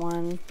first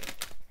one,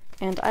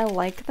 and I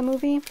like the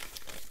movie.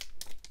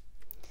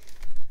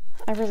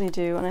 I really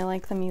do, and I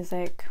like the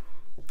music.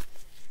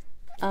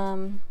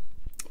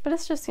 But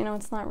it's just, you know,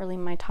 it's not really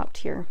my top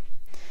tier.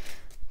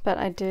 But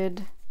I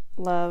did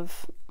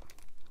love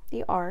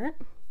the art.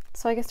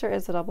 So I guess there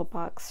is a double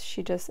box.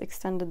 She just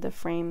extended the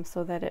frame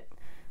so that it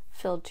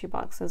filled 2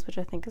 boxes, which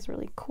I think is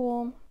really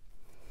cool.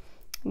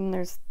 And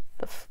there's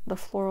the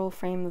floral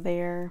frame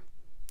there.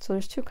 So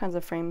there's 2 kinds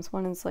of frames.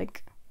 One is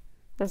like,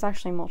 there's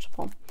actually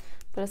multiple,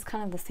 but it's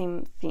kind of the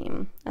same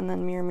theme. And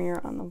then Mirror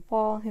Mirror on the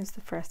Wall, who's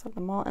the first at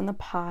the mall, and the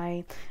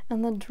pie,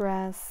 and the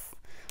dress.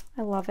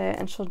 I love it.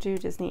 And she'll do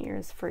Disney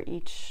ears for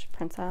each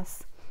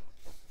princess.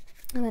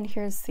 And then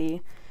here's the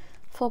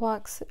full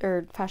box,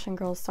 or Fashion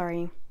Girls,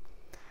 sorry.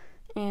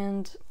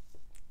 And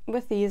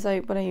with these,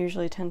 what I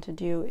usually tend to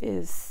do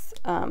is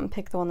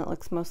pick the one that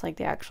looks most like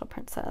the actual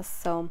princess.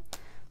 So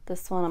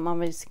this one I'm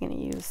obviously going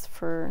to use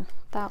for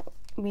that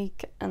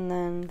week, and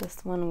then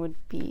this one would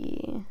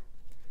be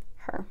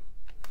her.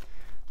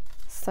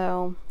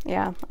 So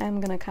yeah,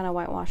 I'm going to kind of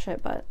whitewash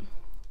it, but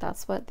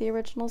that's what the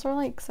originals are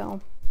like,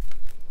 so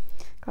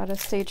gotta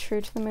stay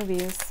true to the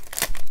movies.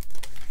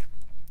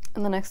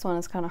 And the next one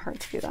is kind of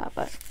hard to do that,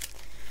 but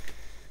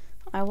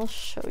I will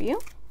show you.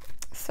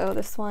 So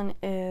this one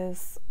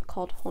is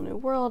called Whole New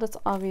World. It's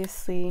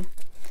obviously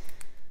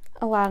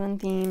Aladdin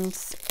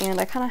themed,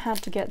 and I kind of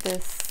had to get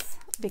this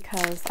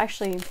because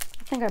actually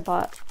I think I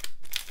bought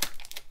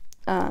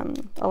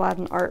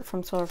Aladdin art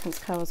from Silver Prince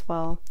Co. as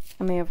well.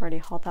 I may have already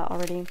hauled that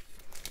already.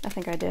 I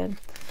think I did.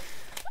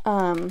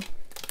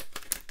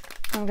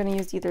 I'm going to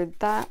use either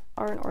that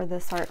art or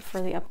this art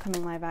for the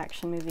upcoming live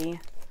action movie.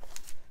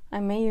 I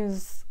may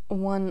use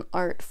one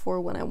art for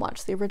when I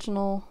watch the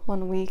original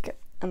one week,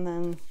 and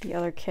then the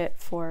other kit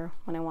for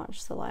when I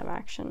watch the live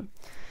action.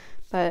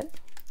 But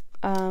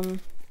I don't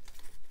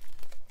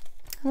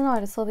know, I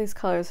just love these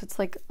colors. It's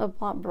like a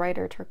lot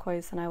brighter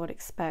turquoise than I would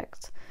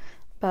expect,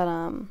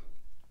 but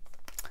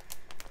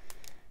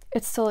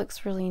it still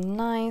looks really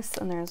nice.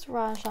 And there's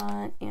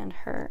Raja and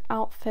her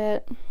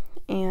outfit,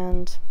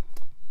 and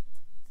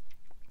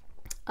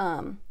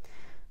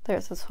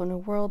there's this Whole New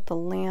World, the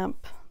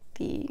lamp,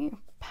 the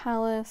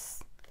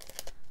palace,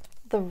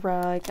 the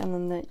rug, and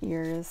then the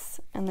ears.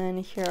 And then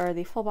here are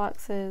the full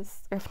boxes,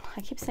 or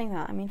I keep saying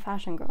that, I mean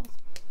Fashion Girls.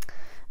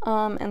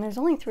 And there's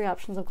only 3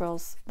 options of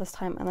girls this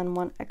time, and then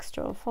 1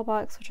 extra full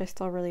box, which I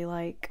still really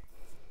like.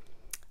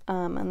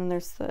 And then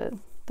there's the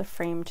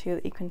frame too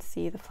that you can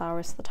see the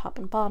flowers to the top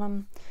and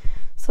bottom.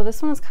 So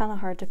this one is kind of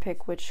hard to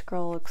pick which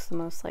girl looks the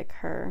most like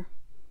her,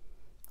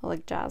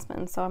 like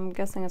Jasmine. So I'm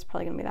guessing it's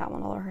probably gonna be that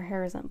one, although her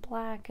hair isn't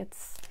black.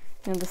 It's,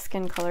 you know, the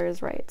skin color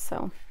is right,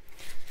 so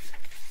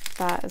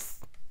that is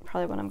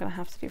probably what I'm gonna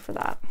have to do for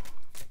that.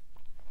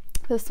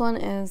 This one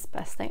is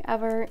Best Day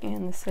Ever,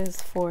 and this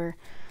is for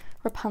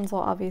Rapunzel,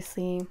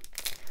 obviously.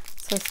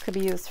 So this could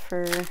be used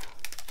for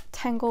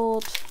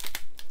Tangled.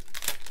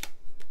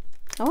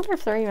 I wonder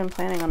if they're even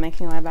planning on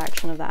making live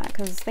action of that,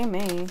 because they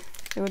may.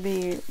 It would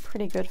be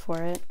pretty good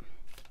for it.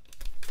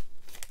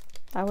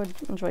 I would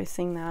enjoy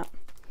seeing that.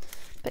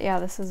 But yeah,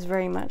 this is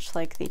very much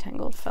like the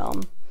Tangled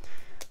film.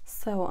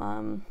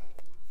 So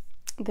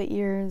the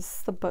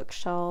ears, the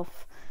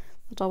bookshelf,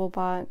 the double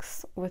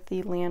box with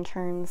the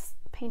lanterns,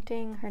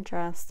 painting, her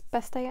dress,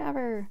 Best Day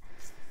Ever,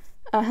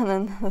 and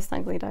then the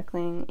Snuggly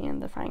Duckling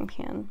and the frying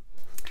pan.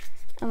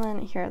 And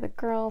then here are the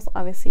girls.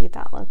 Obviously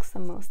that looks the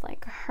most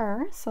like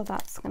her, so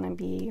that's gonna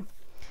be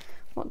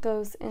what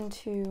goes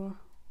into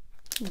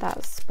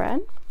that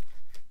spread.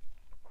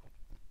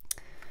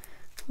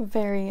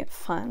 Very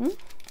fun.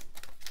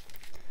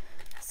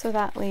 So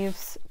that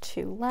leaves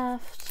 2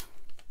 left.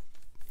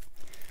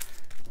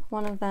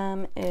 One of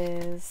them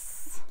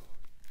is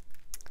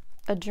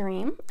A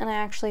Dream, and I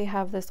actually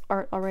have this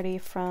art already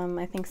from,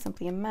 I think,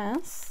 Simply a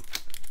Mess,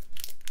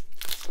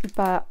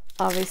 but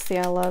obviously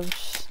I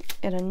loved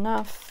it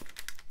enough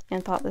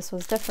and thought this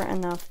was different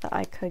enough that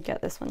I could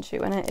get this one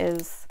too. And it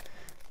is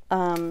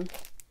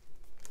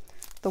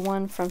the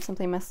one from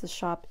Simply Mess's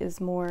shop is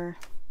more,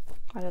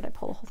 why did I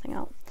pull the whole thing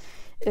out,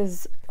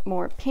 is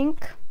more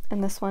pink,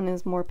 and this one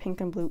is more pink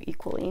and blue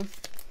equally,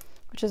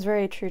 which is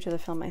very true to the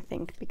film, I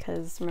think,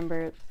 because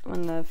remember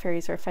when the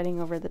fairies are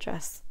fighting over the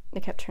dress, they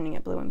kept turning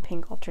it blue and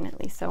pink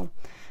alternately. So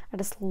I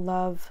just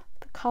love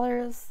the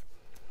colors,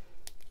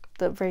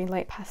 the very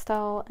light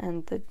pastel,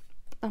 and the,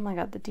 oh my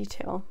god, the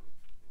detail.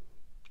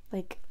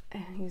 Like,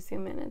 you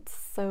zoom in, it's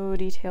so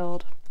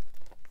detailed.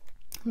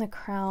 And the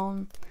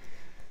crown,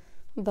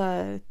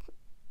 the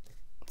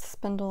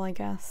spindle, I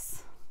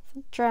guess,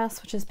 the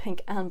dress, which is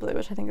pink and blue,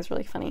 which I think is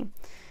really funny.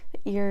 The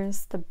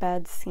ears, the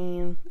bed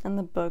scene, and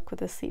the book with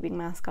the sleeping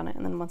mask on it,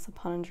 and then Once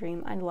Upon a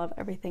Dream. I love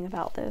everything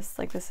about this.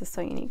 Like, this is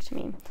so unique to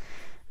me.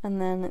 And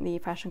then the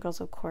Fashion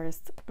Girls, of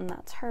course, and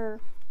that's her.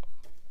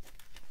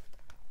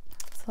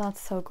 So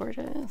that's so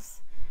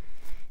gorgeous.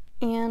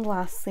 And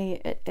lastly,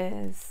 it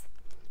is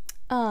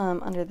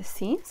Under the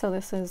Sea. So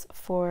this is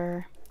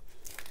for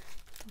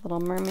the Little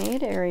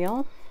Mermaid,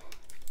 Ariel.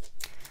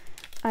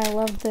 I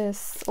love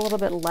this a little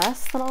bit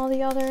less than all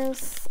the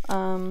others.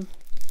 I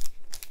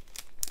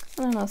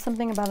don't know,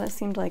 something about it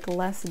seemed like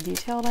less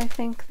detailed, I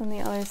think, than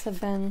the others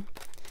have been.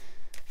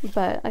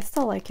 But I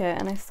still like it,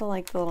 and I still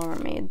like the Little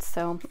Mermaid,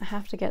 so I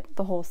have to get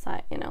the whole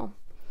set, you know.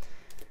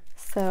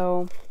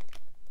 So,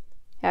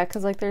 yeah,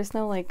 because like there's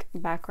no like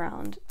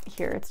background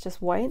here. It's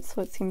just white,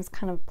 so it seems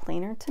kind of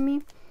plainer to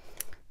me.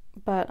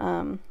 But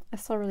I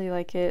still really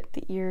like it.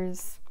 The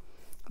ears,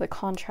 the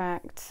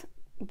contract,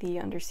 the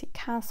undersea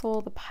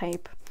castle, the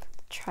pipe,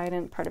 the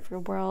trident, part of your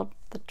world,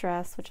 the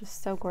dress, which is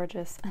so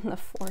gorgeous, and the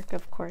fork,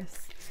 of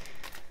course.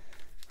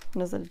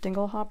 What is it, a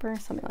dingle hopper?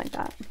 Something like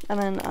that. And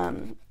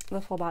then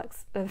the full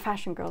box, the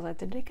fashion girls, I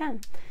did it again.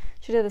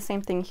 She did the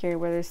same thing here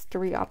where there's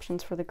 3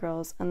 options for the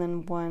girls and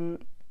then 1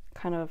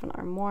 kind of an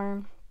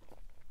armoire.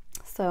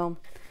 So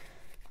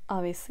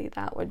obviously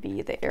that would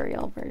be the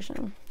Ariel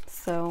version.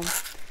 So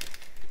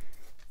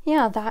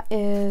yeah, that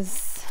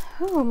is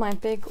my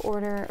big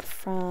order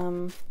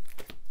from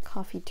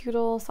Coffee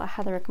Doodle. So I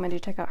highly recommend you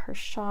check out her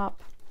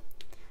shop.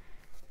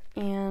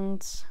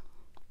 And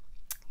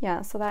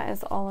yeah, so that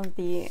is all of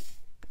the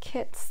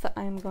kits that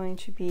I'm going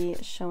to be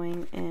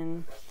showing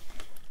in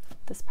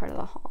this part of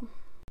the haul.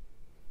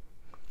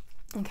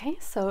 Okay,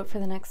 so for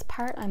the next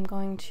part, I'm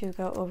going to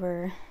go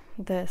over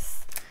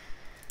this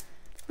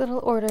little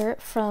order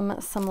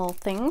from Some Lil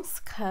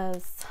Things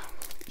because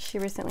she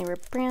recently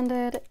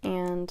rebranded,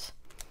 and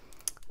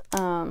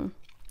I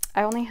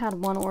only had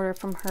 1 order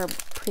from her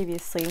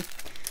previously,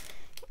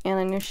 and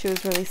I knew she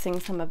was releasing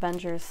some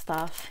Avengers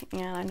stuff,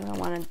 and I knew I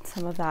wanted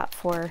some of that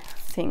for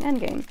seeing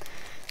Endgame.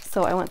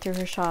 So I went through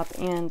her shop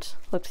and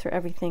looked through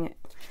everything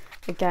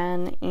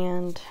again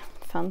and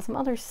found some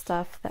other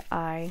stuff that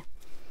I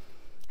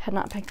had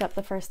not picked up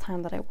the first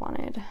time that I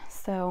wanted.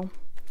 So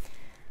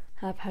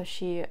I love how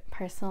she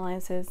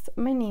personalizes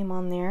my name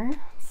on there.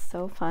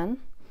 So fun.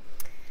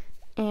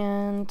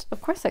 And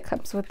of course it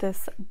comes with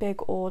this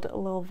big old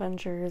Lil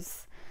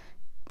Avengers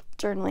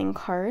journaling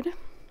card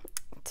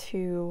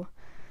to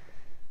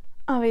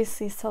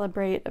obviously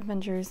celebrate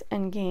Avengers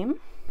Endgame.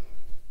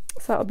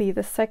 So that will be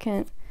the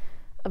second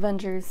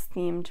Avengers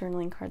themed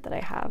journaling card that I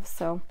have.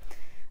 So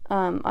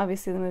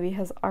obviously the movie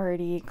has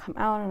already come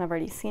out and I've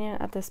already seen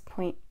it at this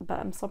point, but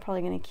I'm still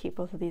probably going to keep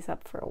both of these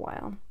up for a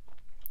while.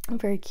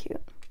 Very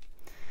cute.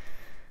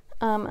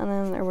 And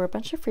then there were a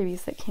bunch of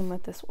freebies that came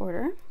with this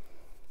order.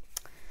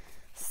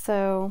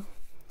 So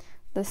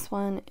this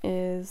one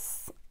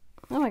is,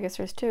 I guess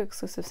there's 2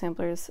 exclusive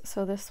samplers.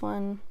 So this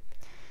one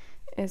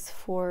is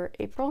for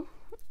April,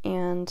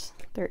 and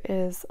there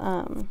is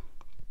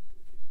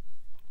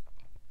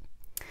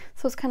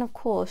so it's kind of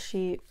cool.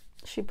 She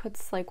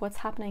puts like what's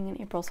happening in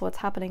April, so what's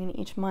happening in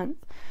each month.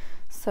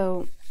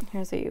 So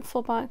here's a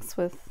full box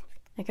with,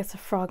 I guess, a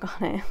frog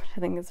on it, which I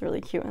think is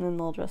really cute, and then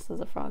Lil dressed as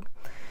a frog.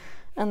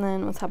 And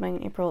then what's happening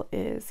in April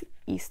is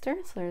Easter.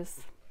 So there's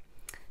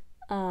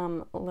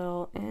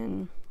Lil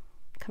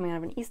coming out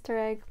of an Easter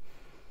egg,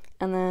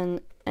 and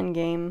then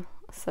Endgame.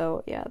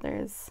 So yeah,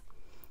 there's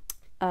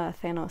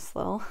Thanos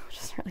Lil, which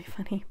is really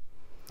funny.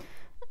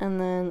 And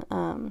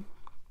then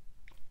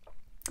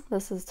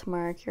this is to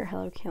mark your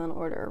Hello Kaylin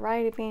order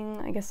arriving.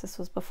 I guess this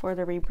was before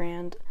the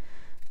rebrand.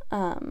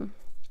 So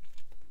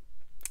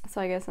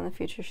I guess in the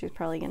future she's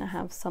probably gonna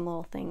have some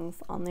little things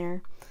on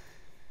there.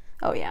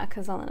 Oh yeah,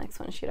 because on the next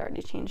one she'd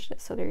already changed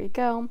it. So there you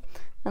go.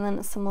 And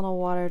then some little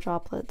water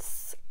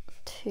droplets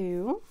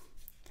too.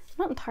 I'm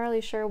not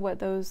entirely sure what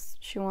those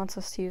she wants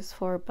us to use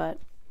for, but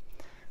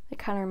they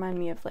kind of remind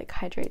me of like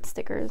hydrate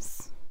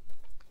stickers,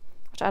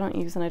 which I don't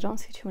use, and I don't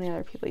see too many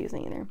other people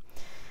using either.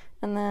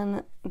 And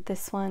then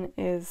this one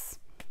is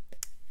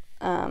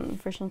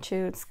version 2.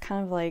 It's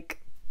kind of like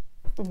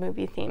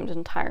movie themed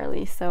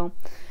entirely. So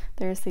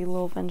there's the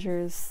Lil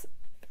Avengers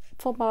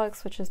full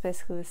box, which is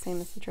basically the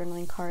same as the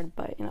journaling card,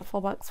 but in a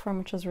full box form,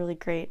 which is really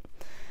great.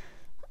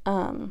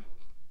 So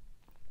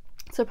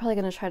probably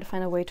going to try to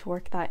find a way to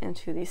work that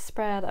into the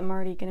spread. I'm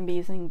already going to be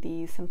using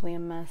the Simply a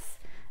Mess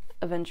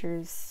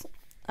Avengers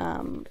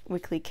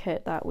weekly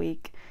kit that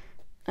week,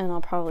 and I'll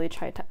probably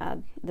try to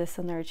add this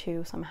in there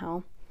too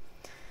somehow.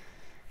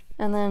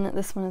 And then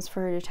this one is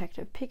for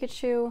Detective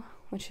Pikachu,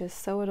 which is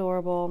so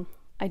adorable.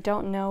 I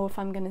don't know if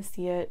I'm going to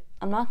see it.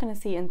 I'm not going to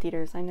see it in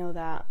theaters, I know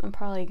that. I'm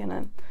probably going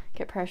to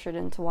get pressured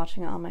into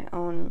watching it on my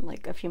own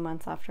like a few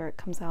months after it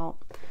comes out.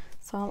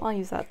 So I'll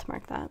use that to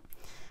mark that.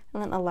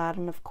 And then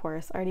Aladdin, of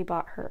course. I already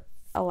bought her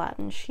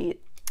Aladdin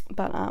sheet,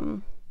 but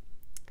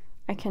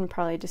I can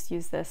probably just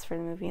use this for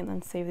the movie and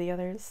then save the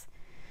others.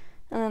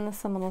 And then the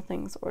Some Little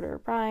Things order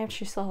arrived.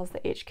 She still has the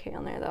HK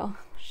on there though,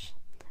 which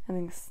I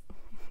think is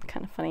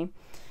kind of funny.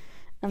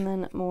 And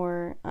then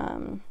more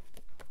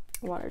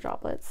water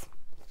droplets.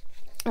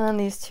 And then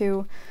these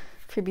 2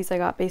 freebies I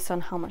got based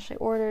on how much I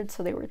ordered.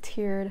 So they were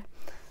tiered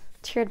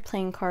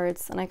playing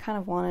cards, and I kind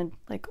of wanted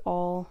like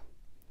all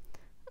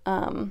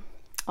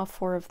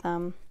 4 of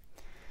them.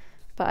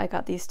 But I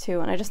got these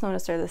 2, and I just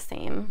noticed they're the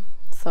same.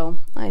 So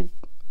I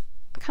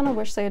kind of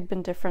wish they had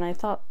been different. I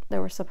thought they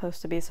were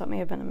supposed to be, so it may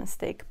have been a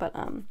mistake, but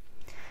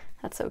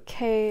that's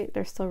okay.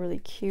 They're still really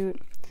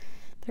cute.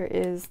 there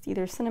is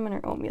either cinnamon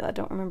or oatmeal. I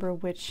don't remember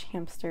which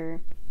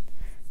hamster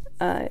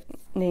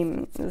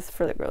name is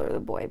for the girl or the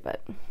boy,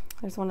 but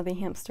there's one of the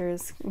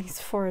hamsters. These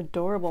 4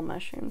 adorable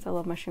mushrooms. I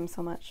love mushrooms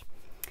so much.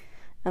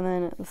 And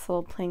then this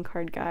little playing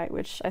card guy,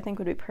 which I think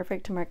would be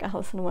perfect to mark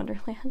Alice in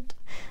Wonderland.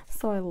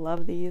 So I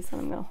love these, and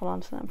I'm going to hold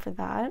on to them for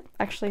that.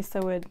 Actually,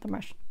 so would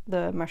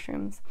the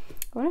mushrooms. I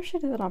wonder if she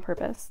did that on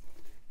purpose.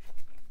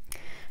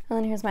 And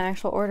then here's my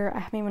actual order. I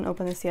haven't even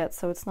opened this yet,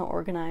 so it's not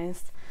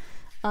organized.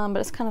 But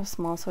it's kind of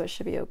small, so it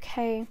should be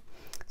okay.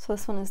 So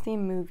this one is the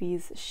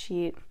movies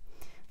sheet.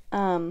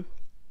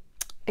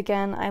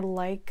 Again, I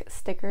like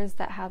stickers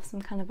that have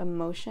some kind of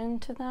emotion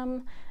to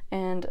them,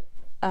 and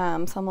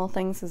some Lil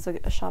Things is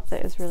a shop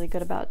that is really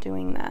good about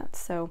doing that.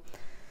 So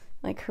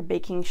like her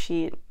baking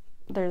sheet,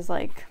 there's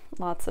like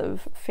lots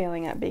of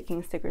failing at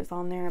baking stickers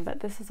on there, but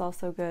this is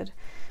also good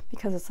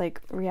because it's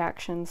like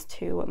reactions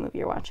to what movie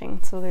you're watching.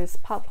 So there's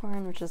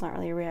popcorn, which is not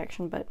really a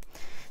reaction, but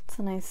it's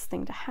a nice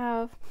thing to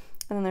have.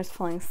 And then there's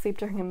falling asleep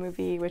during a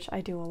movie, which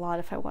I do a lot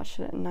if I watch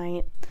it at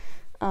night.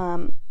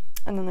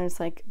 And then there's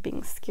like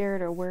being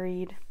scared or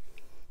worried,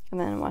 and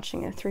then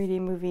watching a 3D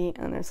movie, and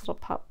then there's little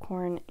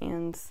popcorn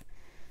and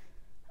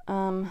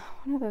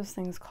what are those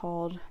things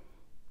called?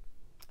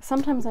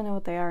 Sometimes I know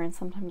what they are and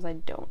sometimes I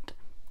don't.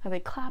 Are they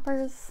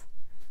clappers?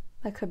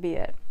 That could be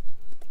it.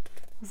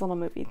 Those little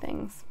movie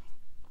things.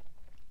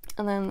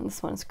 And then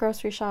this one is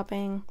grocery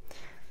shopping.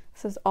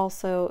 This is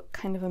also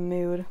kind of a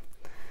mood,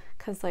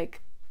 because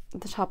like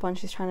the top one,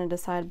 she's trying to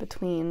decide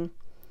between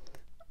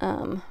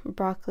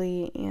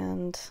broccoli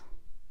and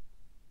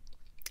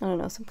I don't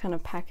know, some kind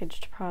of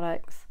packaged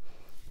products,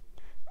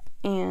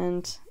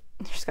 and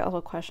she's got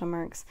little question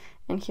marks,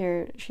 and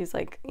here she's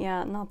like,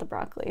 yeah, not the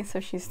broccoli, so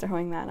she's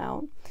throwing that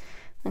out.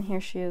 And here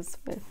she is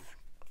with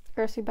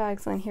grocery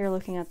bags, and here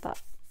looking at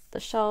the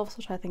shelves,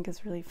 which I think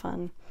is really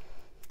fun,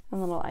 and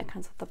little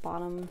icons at the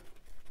bottom.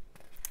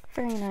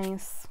 Very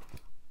nice.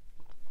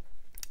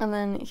 And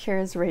then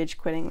here's rage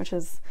quitting, which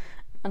is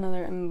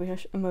another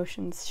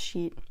emotions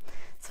sheet.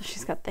 So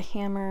she's got the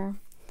hammer,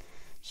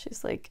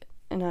 she's like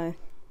in a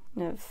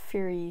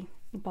fury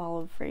ball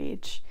of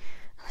rage.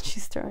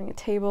 She's throwing a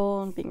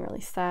table and being really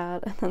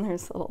sad, and then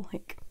there's little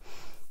like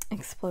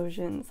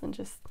explosions and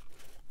just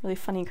really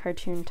funny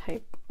cartoon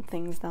type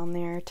things down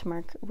there to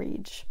mark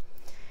rage.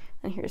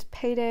 And here's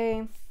payday.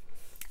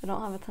 I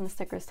don't have a ton of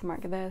stickers to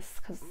mark this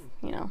because,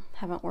 you know,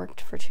 haven't worked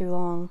for too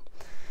long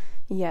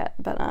yet,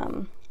 but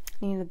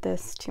needed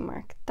this to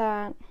mark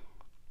that.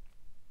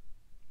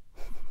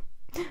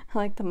 I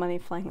like the money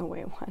flying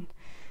away one,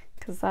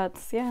 because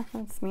that's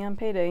me on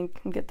payday. You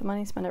can get the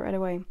money, spend it right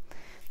away.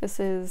 This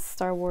is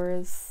Star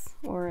Wars,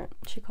 or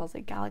she calls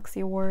it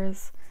Galaxy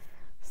Wars.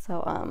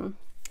 So,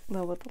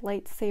 with the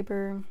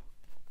lightsaber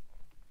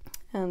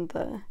and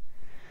the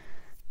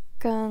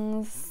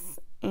guns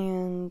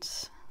and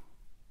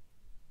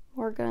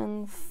more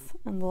guns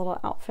and the little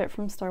outfit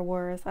from Star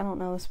Wars. I don't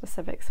know the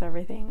specifics of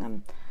everything.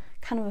 I'm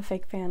kind of a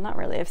fake fan. Not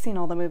really. I've seen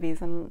all the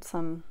movies and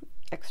some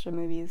extra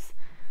movies,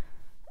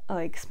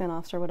 like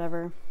spin-offs or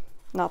whatever.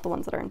 Not the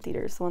ones that are in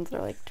theaters, the ones that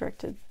are like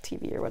directed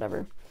TV or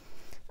whatever.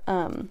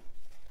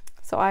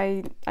 So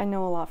I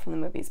know a lot from the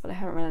movies, but I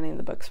haven't read any of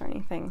the books or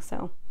anything,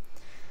 so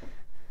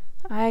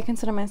I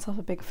consider myself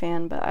a big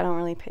fan, but I don't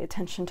really pay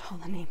attention to all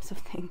the names of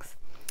things.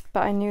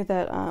 But I knew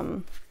that,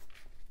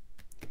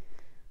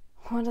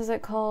 what is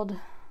it called?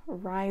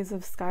 Rise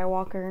of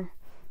Skywalker,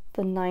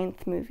 the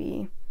 9th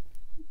movie,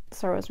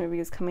 Star Wars movie,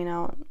 is coming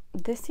out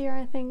this year,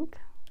 I think.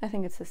 I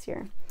think it's this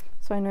year.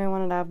 So I knew I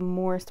wanted to have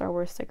more Star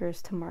Wars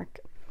stickers to mark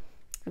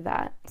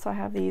that. So I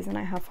have these, and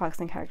I have Fox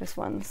and Cactus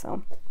ones,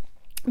 so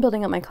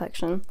building up my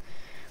collection.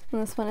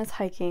 And this one is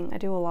hiking. I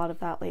do a lot of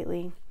that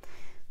lately,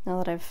 now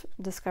that I've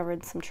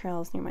discovered some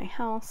trails near my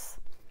house.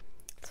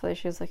 So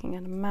she's looking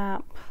at a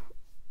map,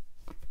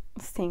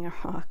 seeing a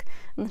rock,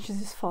 and then she's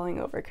just falling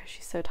over because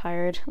she's so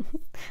tired,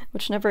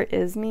 which never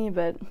is me,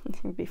 but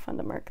it would be fun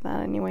to mark that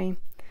anyway.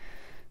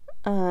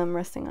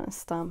 Resting on a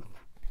stump,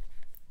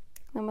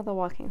 and with a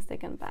walking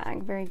stick and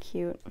bag. Very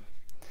cute.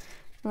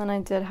 And then I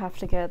did have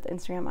to get the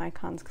Instagram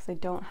icons because I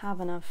don't have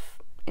enough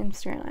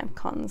Instagram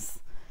icons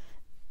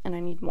and I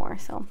need more,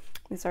 so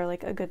these are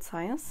like a good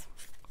size.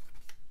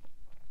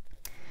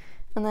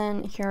 And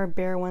then here are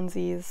bear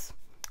onesies,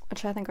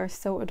 which I think are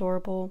so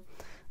adorable.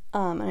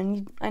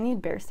 And I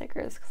need bear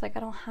stickers because like I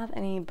don't have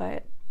any,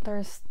 but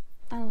there's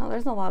a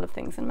lot of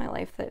things in my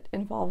life that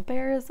involve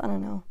bears. I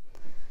don't know.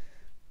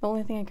 The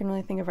only thing I can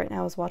really think of right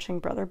now is watching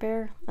Brother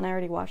Bear, and I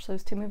already watched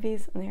those 2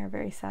 movies and they are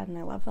very sad and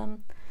I love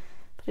them.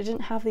 But I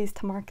didn't have these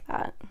to mark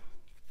that.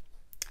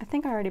 I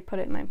think I already put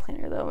it in my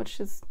planner though, which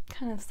is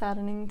kind of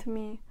saddening to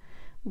me.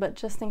 But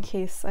just in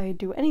case I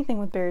do anything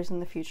with bears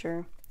in the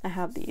future, I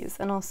have these.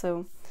 And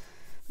also,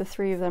 the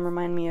 3 of them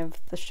remind me of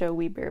the show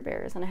We Bare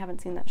Bears, and I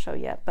haven't seen that show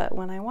yet, but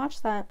when I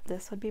watch that,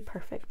 this would be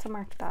perfect to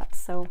mark that,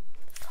 so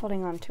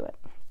holding on to it.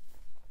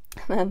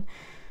 And then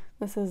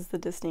this is the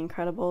Disney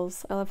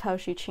Incredibles. I love how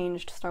she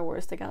changed Star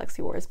Wars to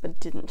Galaxy Wars, but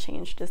didn't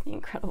change Disney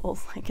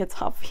Incredibles. Like,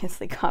 it's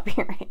obviously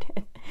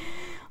copyrighted.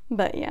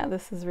 But yeah,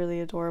 this is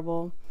really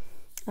adorable.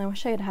 I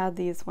wish I had had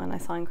these when I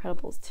saw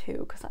Incredibles 2,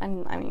 because I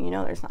mean, you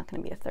know there's not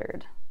going to be a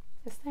third.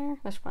 Is there?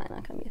 There's probably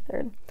not going to be a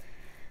third.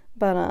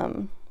 But,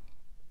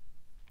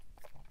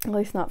 at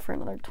least not for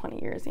another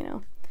 20 years, you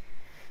know.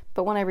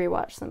 But when I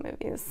rewatch the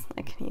movies,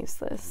 I can use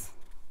this.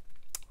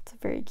 It's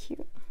very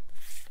cute.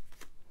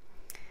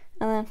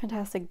 And then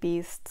Fantastic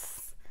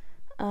Beasts.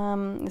 This is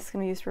going to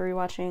be used for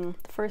rewatching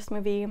the first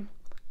movie.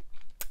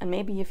 And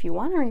maybe if you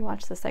want to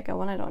rewatch the second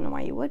one, I don't know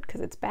why you would,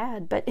 because it's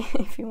bad. But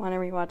if you want to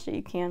rewatch it,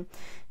 you can.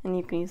 And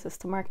you can use this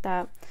to mark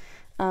that.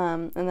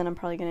 And then I'm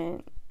probably going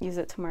to use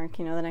it to mark,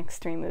 you know, the next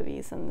 3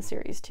 movies in the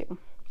series too.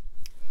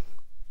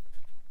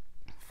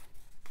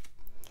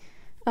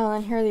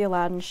 And here are the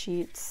Aladdin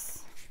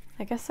sheets.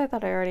 I guess I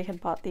thought I already had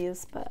bought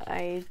these, but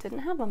I didn't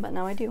have them, but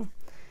now I do.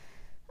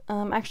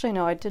 Actually,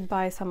 no, I did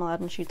buy some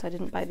Aladdin sheets. I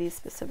didn't buy these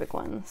specific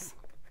ones.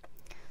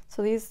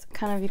 So these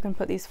kind of, you can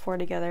put these 4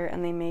 together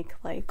and they make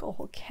like a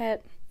whole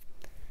kit,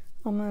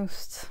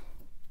 almost.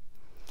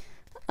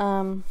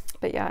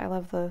 But yeah, I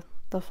love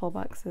the full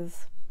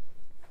boxes.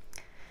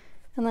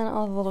 And then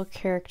all the little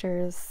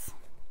characters.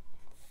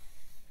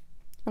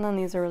 And then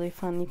these are really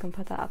fun. You can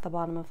put that at the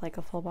bottom of like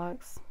a full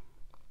box.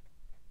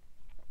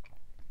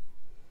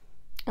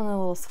 And a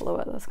little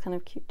silhouette, that's kind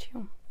of cute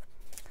too.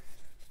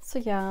 So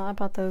yeah, I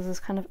bought those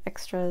as kind of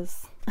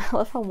extras. I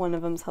love how one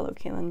of them's Hello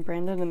Caitlin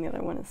branded and the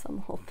other one is some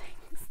whole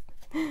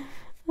things.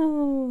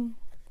 Oh,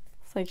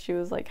 it's like she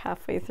was like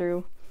halfway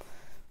through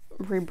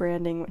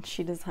rebranding when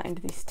she designed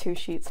these 2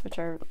 sheets, which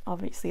are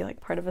obviously like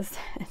part of a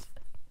set.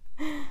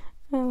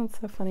 Oh, it's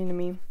so funny to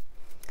me.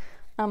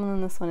 And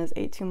then this one is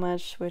Ate Too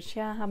Much, which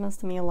yeah, happens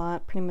to me a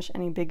lot. Pretty much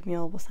any big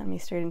meal will send me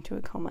straight into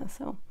a coma,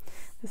 so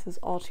this is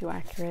all too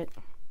accurate.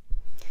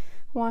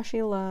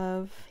 Washi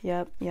Love,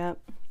 yep.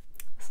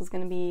 This is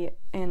going to be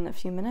in a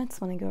few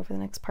minutes when I go over the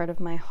next part of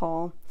my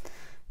haul,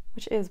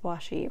 which is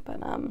washi,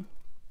 but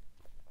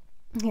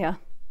yeah,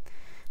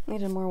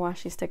 needed more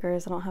washi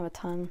stickers. I don't have a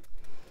ton.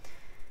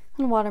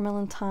 And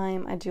Watermelon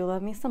Time. I do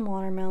love me some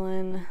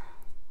watermelon.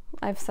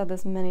 I've said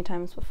this many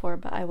times before,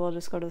 but I will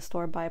just go to the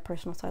store, buy a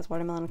personal size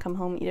watermelon, and come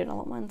home, eat it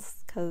all at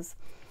once, because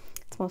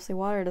it's mostly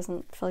water. It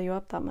doesn't fill you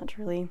up that much,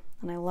 really,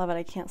 and I love it.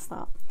 I can't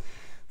stop.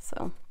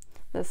 So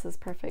this is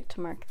perfect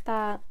to mark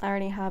that. I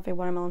already have a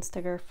watermelon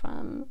sticker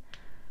from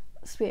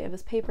Sweet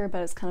Ava's paper,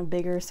 but it's kind of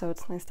bigger, so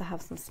it's nice to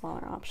have some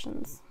smaller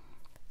options.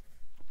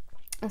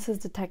 This is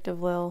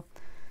Detective Lil.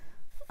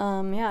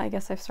 Yeah, I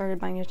guess I've started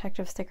buying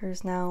detective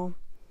stickers now.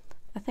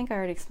 I think I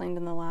already explained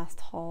in the last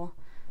haul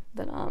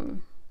that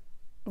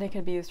they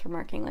could be used for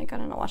marking, like, I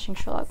don't know, watching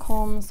Sherlock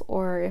Holmes,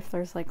 or if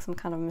there's like some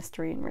kind of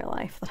mystery in real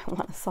life that I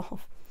want to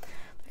solve.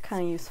 They're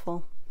kind of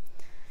useful.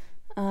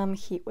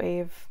 Heat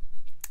wave.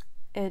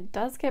 It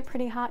does get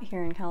pretty hot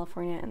here in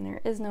California, and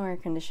there is no air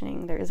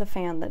conditioning. There is a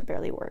fan that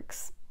barely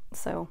works,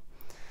 so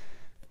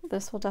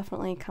this will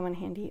definitely come in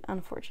handy,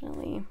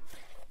 unfortunately.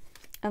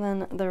 And then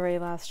the very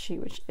last sheet,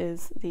 which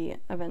is the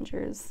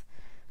Avengers.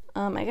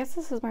 I guess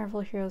this is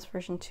Marvel Heroes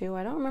version 2.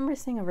 I don't remember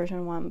seeing a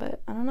version 1,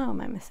 but I don't know,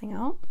 am I missing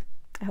out?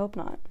 I hope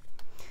not.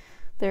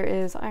 There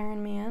is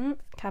Iron Man,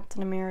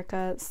 Captain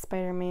America,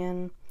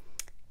 Spider-Man,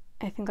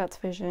 I think that's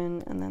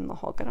Vision, and then the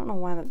Hulk. I don't know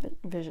why that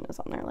Vision is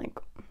on there. Like,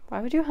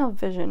 why would you have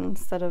Vision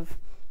instead of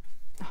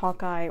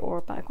Hawkeye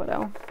or Black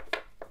Widow?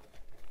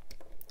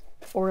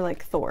 Or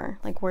like Thor.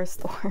 Like, where's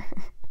Thor?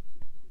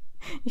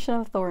 You should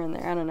have Thor in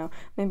there. I don't know.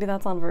 Maybe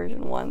that's on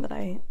version 1 that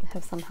I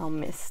have somehow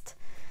missed.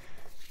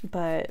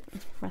 But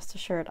rest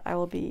assured, I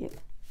will be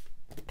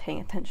paying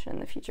attention in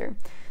the future.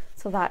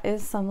 So that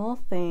is some little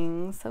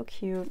things. So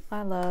cute.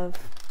 I love.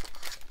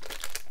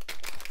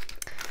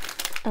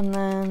 And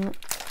then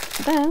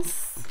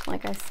this,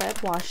 like I said,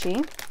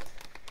 washi,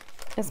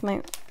 is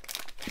my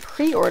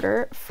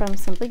pre-order from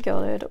Simply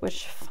Gilded,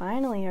 which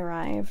finally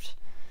arrived.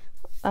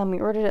 We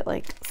ordered it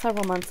like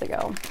several months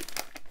ago,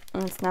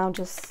 and it's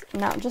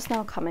just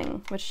now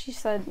coming, which she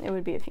said it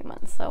would be a few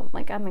months. So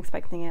like, I'm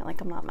expecting it.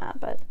 Like, I'm not mad,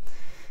 but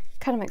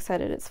kind of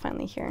excited it's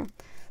finally here.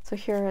 So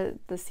here are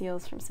the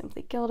seals from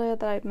Simply Gilded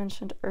that I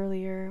mentioned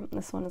earlier.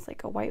 This one is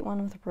like a white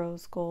one with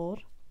rose gold.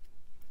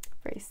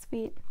 Very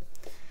sweet.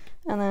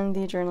 And then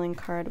the journaling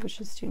card,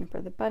 which is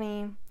Juniper the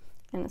Bunny,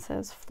 and it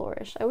says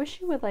Flourish. I wish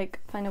you would like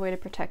find a way to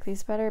protect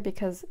these better,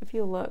 because if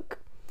you look,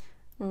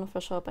 I don't know if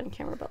it'll show up on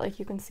camera, but like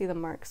you can see the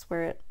marks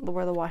where the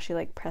washi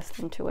like pressed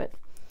into it.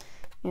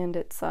 And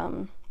it's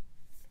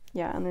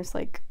yeah, and there's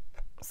like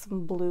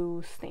some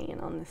blue stain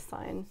on this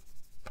side.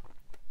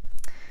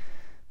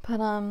 But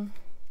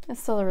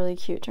it's still a really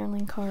cute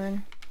journaling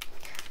card.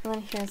 And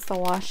then here's the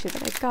washi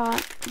that I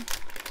got.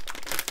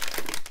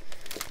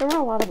 There were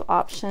a lot of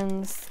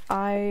options.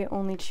 I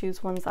only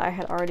choose ones that I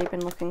had already been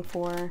looking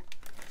for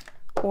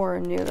or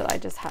knew that I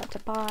just had to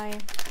buy.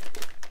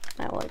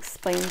 I will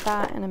explain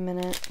that in a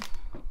minute.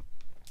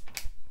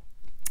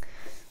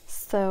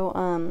 So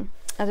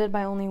I did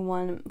buy only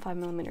one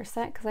 5mm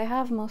set because I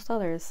have most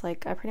others.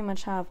 Like, I pretty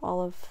much have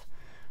all of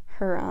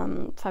her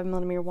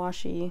 5mm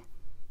washi,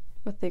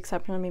 with the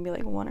exception of maybe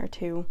like 1 or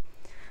 2.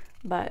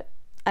 But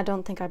I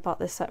don't think I bought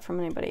this set from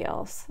anybody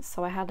else,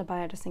 so I had to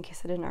buy it just in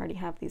case I didn't already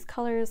have these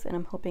colors, and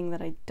I'm hoping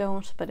that I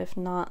don't, but if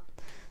not,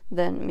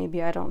 then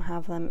maybe I don't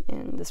have them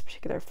in this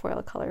particular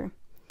foil color,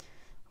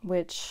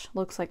 which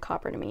looks like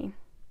copper to me.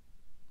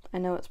 I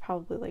know it's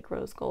probably like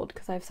rose gold,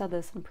 because I've said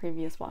this in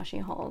previous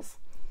washi hauls,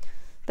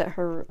 that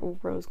her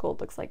rose gold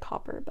looks like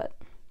copper, but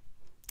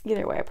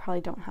either way, I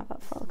probably don't have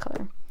that foil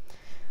color.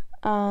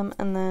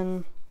 And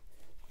then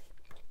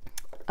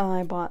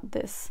I bought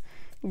this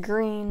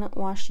green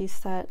washi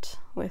set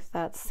with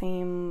that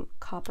same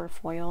copper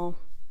foil.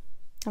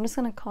 I'm just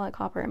gonna call it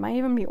copper. It might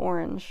even be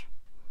orange.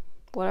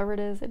 Whatever it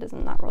is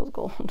not rose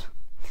gold.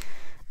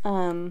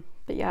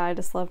 But yeah, I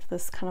just loved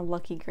this kind of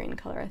lucky green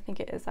color. I think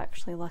it is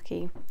actually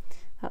lucky.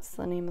 That's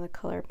the name of the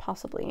color,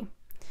 possibly.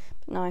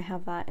 But now I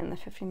have that in the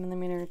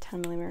 50mm,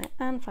 10mm,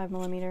 and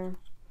 5mm.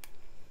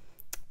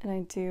 And I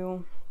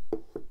do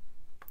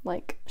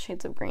like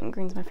shades of green.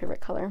 Green's my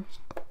favorite color.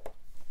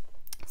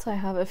 So I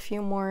have a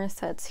few more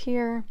sets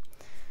here.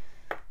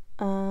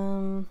 3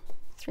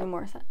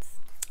 more sets.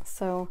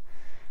 So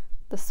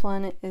this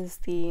one is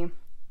the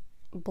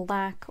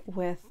black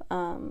with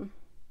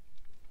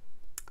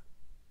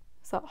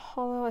is that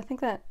hollow? I think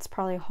that's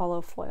probably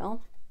hollow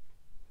foil.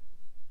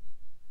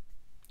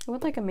 It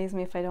would like amaze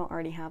me if I don't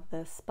already have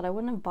this, but I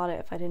wouldn't have bought it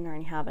if I didn't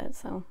already have it,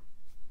 so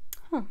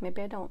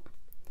maybe I don't.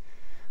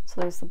 So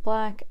there's the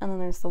black, and then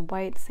there's the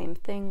white, same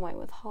thing, white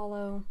with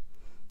hollow.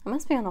 I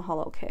must be on a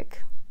hollow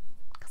kick,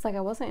 because like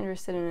I wasn't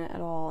interested in it at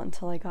all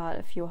until I got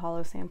a few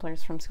hollow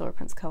samplers from Silver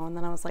Prince Co., and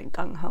then I was like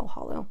gung-ho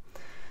hollow.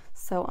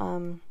 So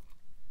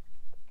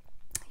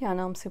yeah,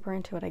 now I'm super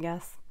into it, I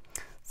guess.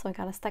 So I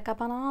gotta stack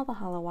up on all the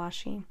hollow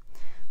washi.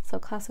 So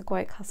classic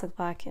white, classic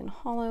black, and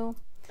hollow.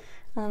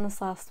 And then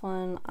this last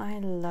one I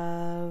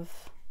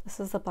love. This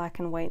is the black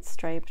and white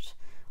striped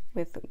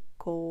with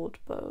gold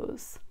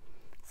bows.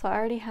 So I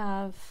already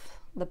have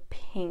the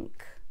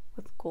pink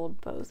with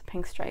gold bows,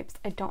 pink stripes.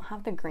 I don't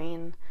have the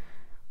green.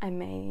 I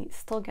may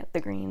still get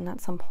the green at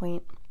some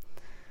point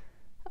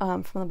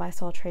from the buy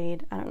sell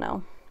trade. I don't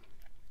know.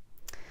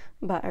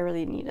 But I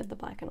really needed the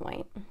black and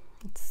white.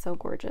 It's so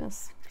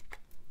gorgeous.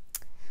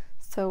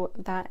 So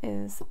that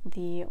is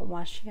the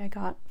washi I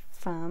got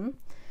from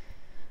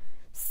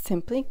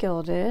Simply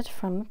Gilded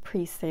from the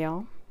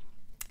pre-sale.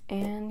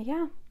 And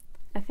yeah,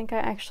 I think I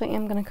actually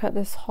am going to cut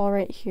this haul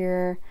right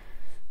here,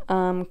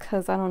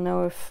 because I don't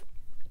know if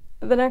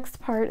the next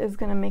part is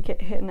going to make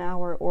it hit an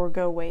hour or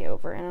go way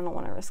over, and I don't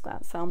want to risk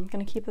that. So I'm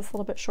going to keep this a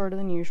little bit shorter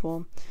than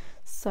usual.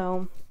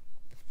 So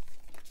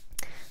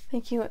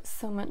thank you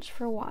so much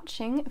for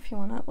watching. If you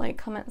want to like,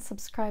 comment,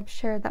 subscribe,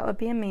 share, that would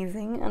be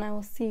amazing, and I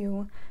will see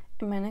you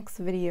in my next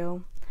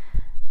video.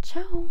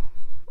 Ciao!